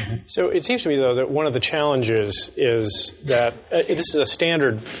 So it seems to me, though, that one of the challenges is that this is a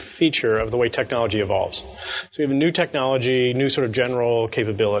standard feature of the way technology evolves. So we have a new technology, new sort of general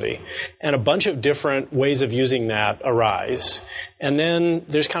capability, and a bunch of different ways of using that arise. And then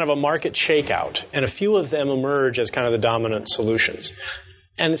there's kind of a market shakeout, and a few of them emerge as kind of the dominant solutions.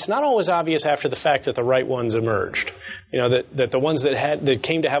 And it's not always obvious after the fact that the right ones emerged. You know, that the ones that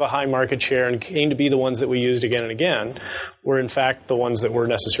came to have a high market share and came to be the ones that we used again and again were in fact the ones that were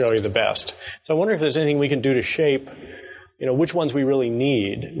necessarily the best. So I wonder if there's anything we can do to shape, which ones we really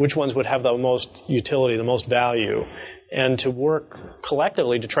need, which ones would have the most utility, the most value, and to work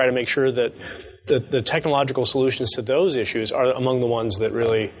collectively to try to make sure that the technological solutions to those issues are among the ones that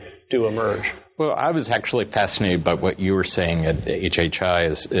really do emerge. Well, I was actually fascinated by what you were saying at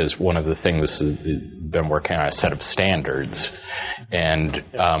HHI is one of the things that you've been working on a set of standards. And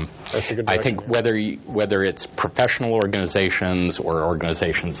that's a good I think whether it's professional organizations or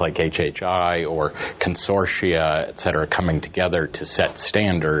organizations like HHI or consortia, et cetera, coming together to set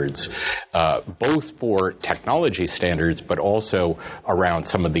standards, both for technology standards, but also around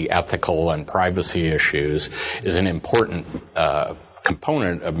some of the ethical and privacy issues, is an important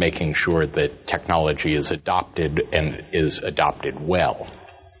component of making sure that technology is adopted and is adopted well.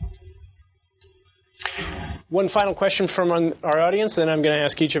 One final question from our audience, then I'm going to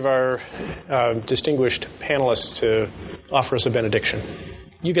ask each of our distinguished panelists to offer us a benediction.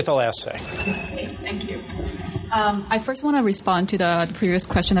 You get the last say. Thank you. I first want to respond to the previous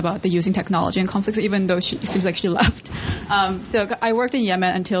question about the using technology in conflicts, even though it seems like she left. So I worked in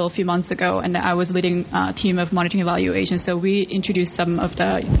Yemen until a few months ago, and I was leading a team of monitoring evaluation. So we introduced some of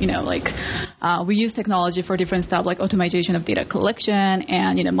the, we use technology for different stuff like automation of data collection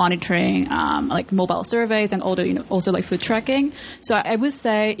and, monitoring like mobile surveys and all the, also like food tracking. So I would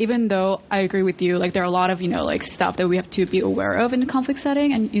say, even though I agree with you, like there are a lot of, stuff that we have to be aware of in the conflict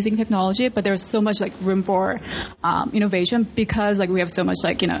setting and using technology, but there's so much like room for innovation because like we have so much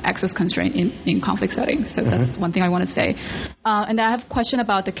access constraint in conflict settings. So that's one thing I want to say. And I have a question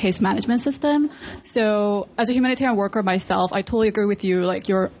about the case management system. So as a humanitarian worker myself, I totally agree with you, like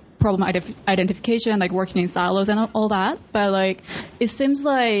your problem identification, like working in silos and all that. But like, it seems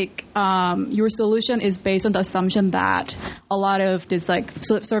like your solution is based on the assumption that a lot of this like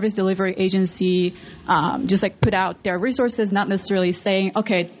service delivery agency just like put out their resources, not necessarily saying,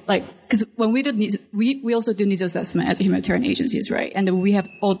 okay, like, because when we do needs, we also do needs assessment as a humanitarian agencies, right? And then we have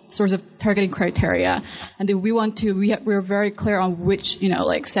all sorts of targeting criteria, and then we're very clear on which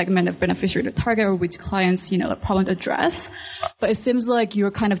segment of beneficiary to target or which clients the problem to address. But it seems like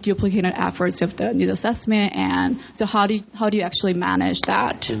you're kind of duplicating efforts of the needs assessment, and so how do you actually manage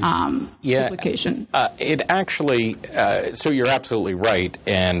that duplication? It actually so you're absolutely right,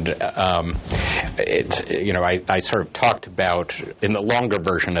 and it's I sort of talked about in the longer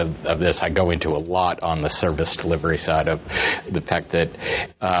version of this. I go into a lot on the service delivery side of the fact that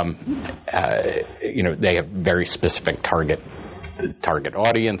they have very specific target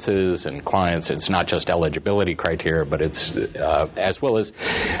audiences and clients. It's not just eligibility criteria, but it's as well as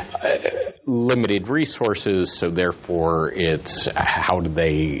limited resources. So therefore, it's how do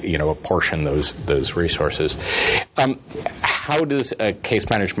they apportion those resources. How does a case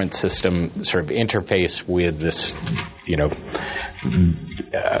management system sort of interface with this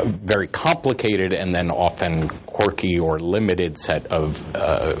very complicated and then often quirky or limited set of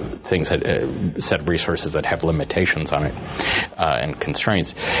set of resources that have limitations on it and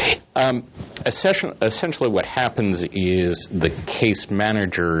constraints? Essentially what happens is the case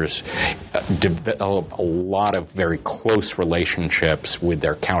managers develop a lot of very close relationships with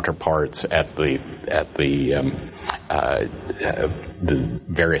their counterparts at the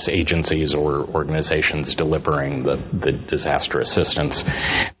various agencies or organizations delivering the disaster assistance,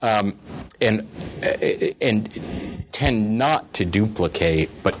 and tend not to duplicate,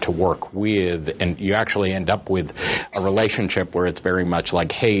 but to work with, and you actually end up with a relationship where it's very much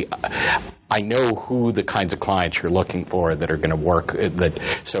like, hey, I know who the kinds of clients you're looking for that are going to work.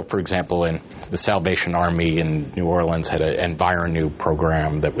 So, for example, in the Salvation Army in New Orleans had an EnviroNew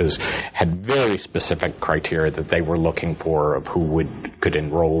program that had very specific criteria that they were looking for of who could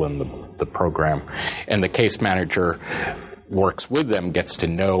enroll in the program, and the case manager works with them, gets to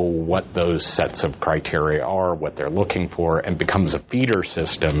know what those sets of criteria are, what they're looking for, and becomes a feeder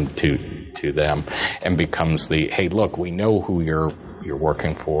system to them, and becomes the, hey, look, we know who you're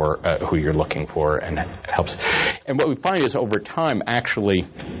working for, who you're looking for, and it helps. And what we find is over time, actually,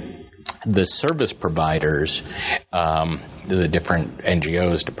 the service providers, the different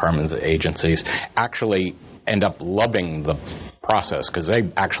NGOs, departments, agencies, actually end up loving the process because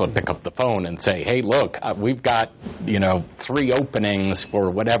they actually pick up the phone and say, hey, look, we've got 3 openings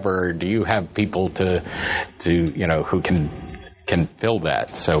for whatever. Do you have people to who can fill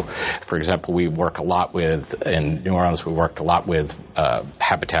that? So, for example, we work a lot in New Orleans, we worked a lot with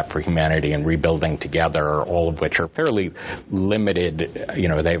Habitat for Humanity and Rebuilding Together, all of which are fairly limited,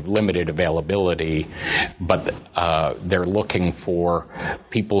 they have limited availability, but they're looking for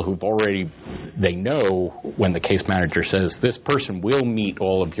people who've they know when the case manager says, this person will meet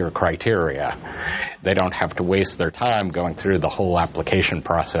all of your criteria. They don't have to waste their time going through the whole application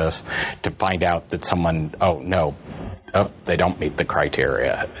process to find out that someone, they don't meet the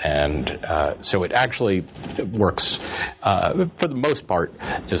criteria. And so it actually works, for the most part,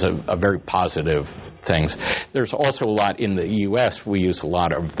 is a very positive things. There's also a lot in the U.S. We use a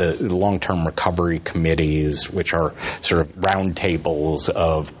lot of the long-term recovery committees, which are sort of roundtables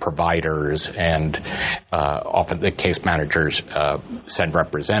of providers, and often the case managers send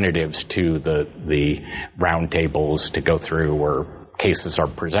representatives to the roundtables to go through where cases are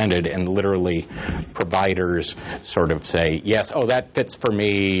presented, and literally providers sort of say, yes, oh, that fits for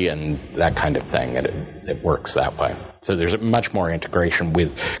me, and that kind of thing, and it works that way. So there's much more integration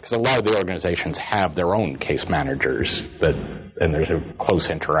because a lot of the organizations have their own case managers, and there's a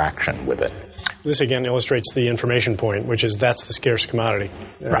close interaction with it. This again illustrates the information point, which is that's the scarce commodity,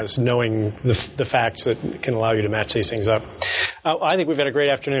 is knowing the facts that can allow you to match these things up. I think we've had a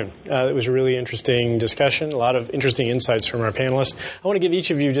great afternoon. It was a really interesting discussion, a lot of interesting insights from our panelists. I want to give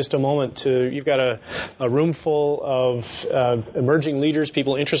each of you just a moment you've got a room full of emerging leaders,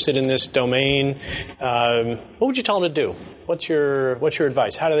 people interested in this domain. What would you tell them to do? What's your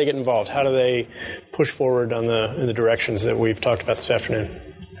advice? How do they get involved? How do they push forward in the directions that we've talked about this afternoon?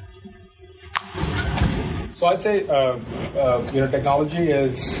 So I'd say, technology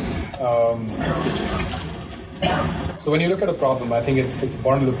is. So when you look at a problem, I think it's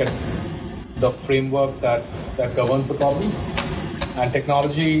important to look at the framework that governs the problem, and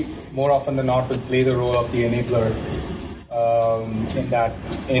technology more often than not will play the role of the enabler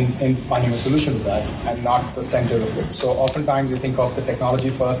in finding a solution to that, and not the center of it. So oftentimes you think of the technology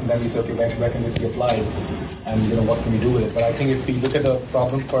first, and then we say, okay, where can this be applied, and what can we do with it? But I think if we look at the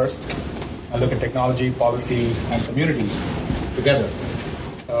problem first, and look at technology, policy, and community together,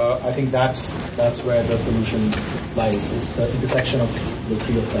 I think that's where the solution lies, is the intersection of the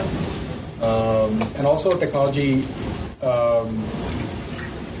three of them. And also technology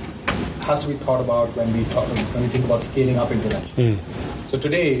has to be thought about when we think about scaling up intervention. So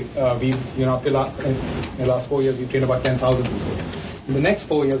today, in the last 4 years, we've trained about 10,000 people. In the next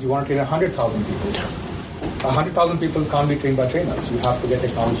 4 years, we want to train 100,000 people. 100,000 people can't be trained by trainers. You have to get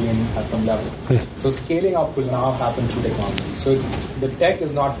technology in at some level. So scaling up will now happen through technology. So the tech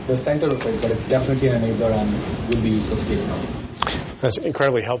is not the center of it, but it's definitely an enabler and will be used for scaling up. That's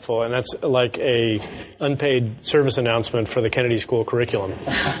incredibly helpful, and that's like a unpaid service announcement for the Kennedy School curriculum,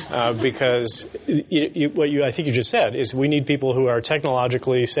 because I think you just said is we need people who are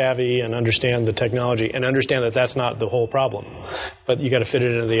technologically savvy and understand the technology and understand that that's not the whole problem, but you got to fit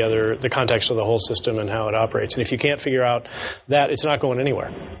it into the context of the whole system and how it operates. And if you can't figure out that, it's not going anywhere.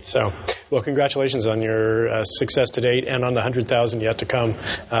 So, well, congratulations on your success to date and on the 100,000 yet to come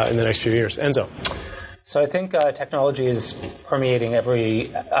in the next few years. Enzo. So I think technology is permeating every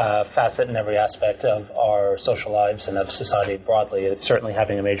facet and every aspect of our social lives and of society broadly. It's certainly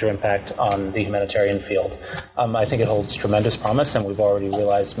having a major impact on the humanitarian field. I think it holds tremendous promise, and we've already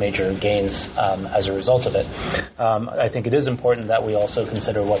realized major gains as a result of it. I think it is important that we also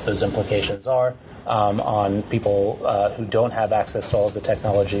consider what those implications are on people who don't have access to all of the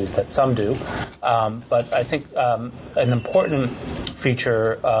technologies that some do. But I think an important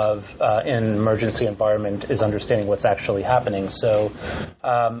feature of in an emergency environment is understanding what's actually happening. So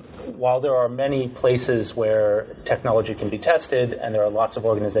while there are many places where technology can be tested, and there are lots of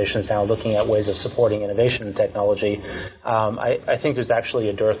organizations now looking at ways of supporting innovation in technology, I think there's actually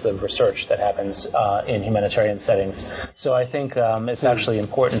a dearth of research that happens in humanitarian settings. So I think it's actually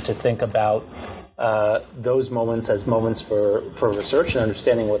important to think about those moments as moments for research and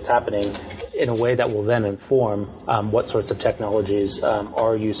understanding what's happening in a way that will then inform what sorts of technologies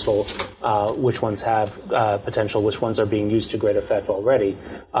are useful, which ones have potential, which ones are being used to great effect already,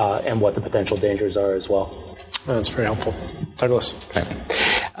 and what the potential dangers are as well. That's very helpful. Douglas. Okay.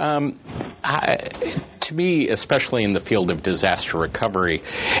 To me, especially in the field of disaster recovery,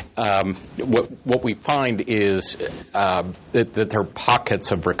 what we find is that there are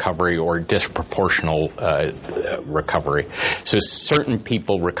pockets of recovery or disproportional recovery. So certain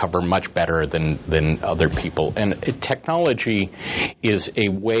people recover much better than other people. And technology is a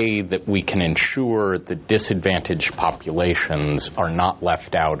way that we can ensure that disadvantaged populations are not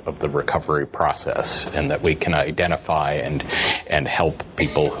left out of the recovery process, and that we can identify and help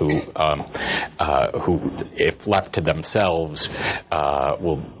people who if left to themselves,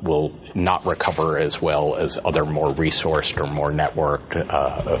 will not recover as well as other more resourced or more networked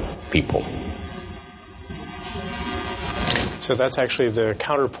people. So that's actually the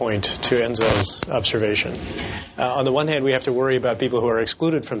counterpoint to Enzo's observation. On the one hand, we have to worry about people who are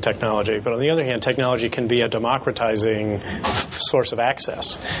excluded from technology, but on the other hand, technology can be a democratizing source of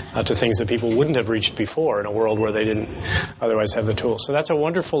access to things that people wouldn't have reached before in a world where they didn't otherwise have the tools. So that's a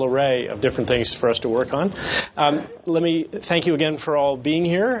wonderful array of different things for us to work on. Let me thank you again for all being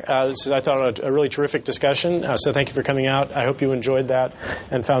here. This is, I thought, a really terrific discussion. So thank you for coming out. I hope you enjoyed that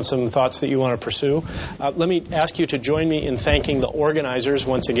and found some thoughts that you want to pursue. Let me ask you to join me in thanking the organizers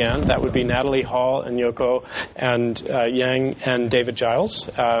once again. That would be Natalie Hall and Yoko and Yang and David Giles,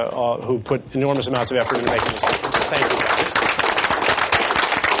 who put enormous amounts of effort into making this happen. Thank you, guys.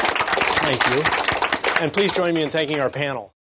 Thank you. And please join me in thanking our panel.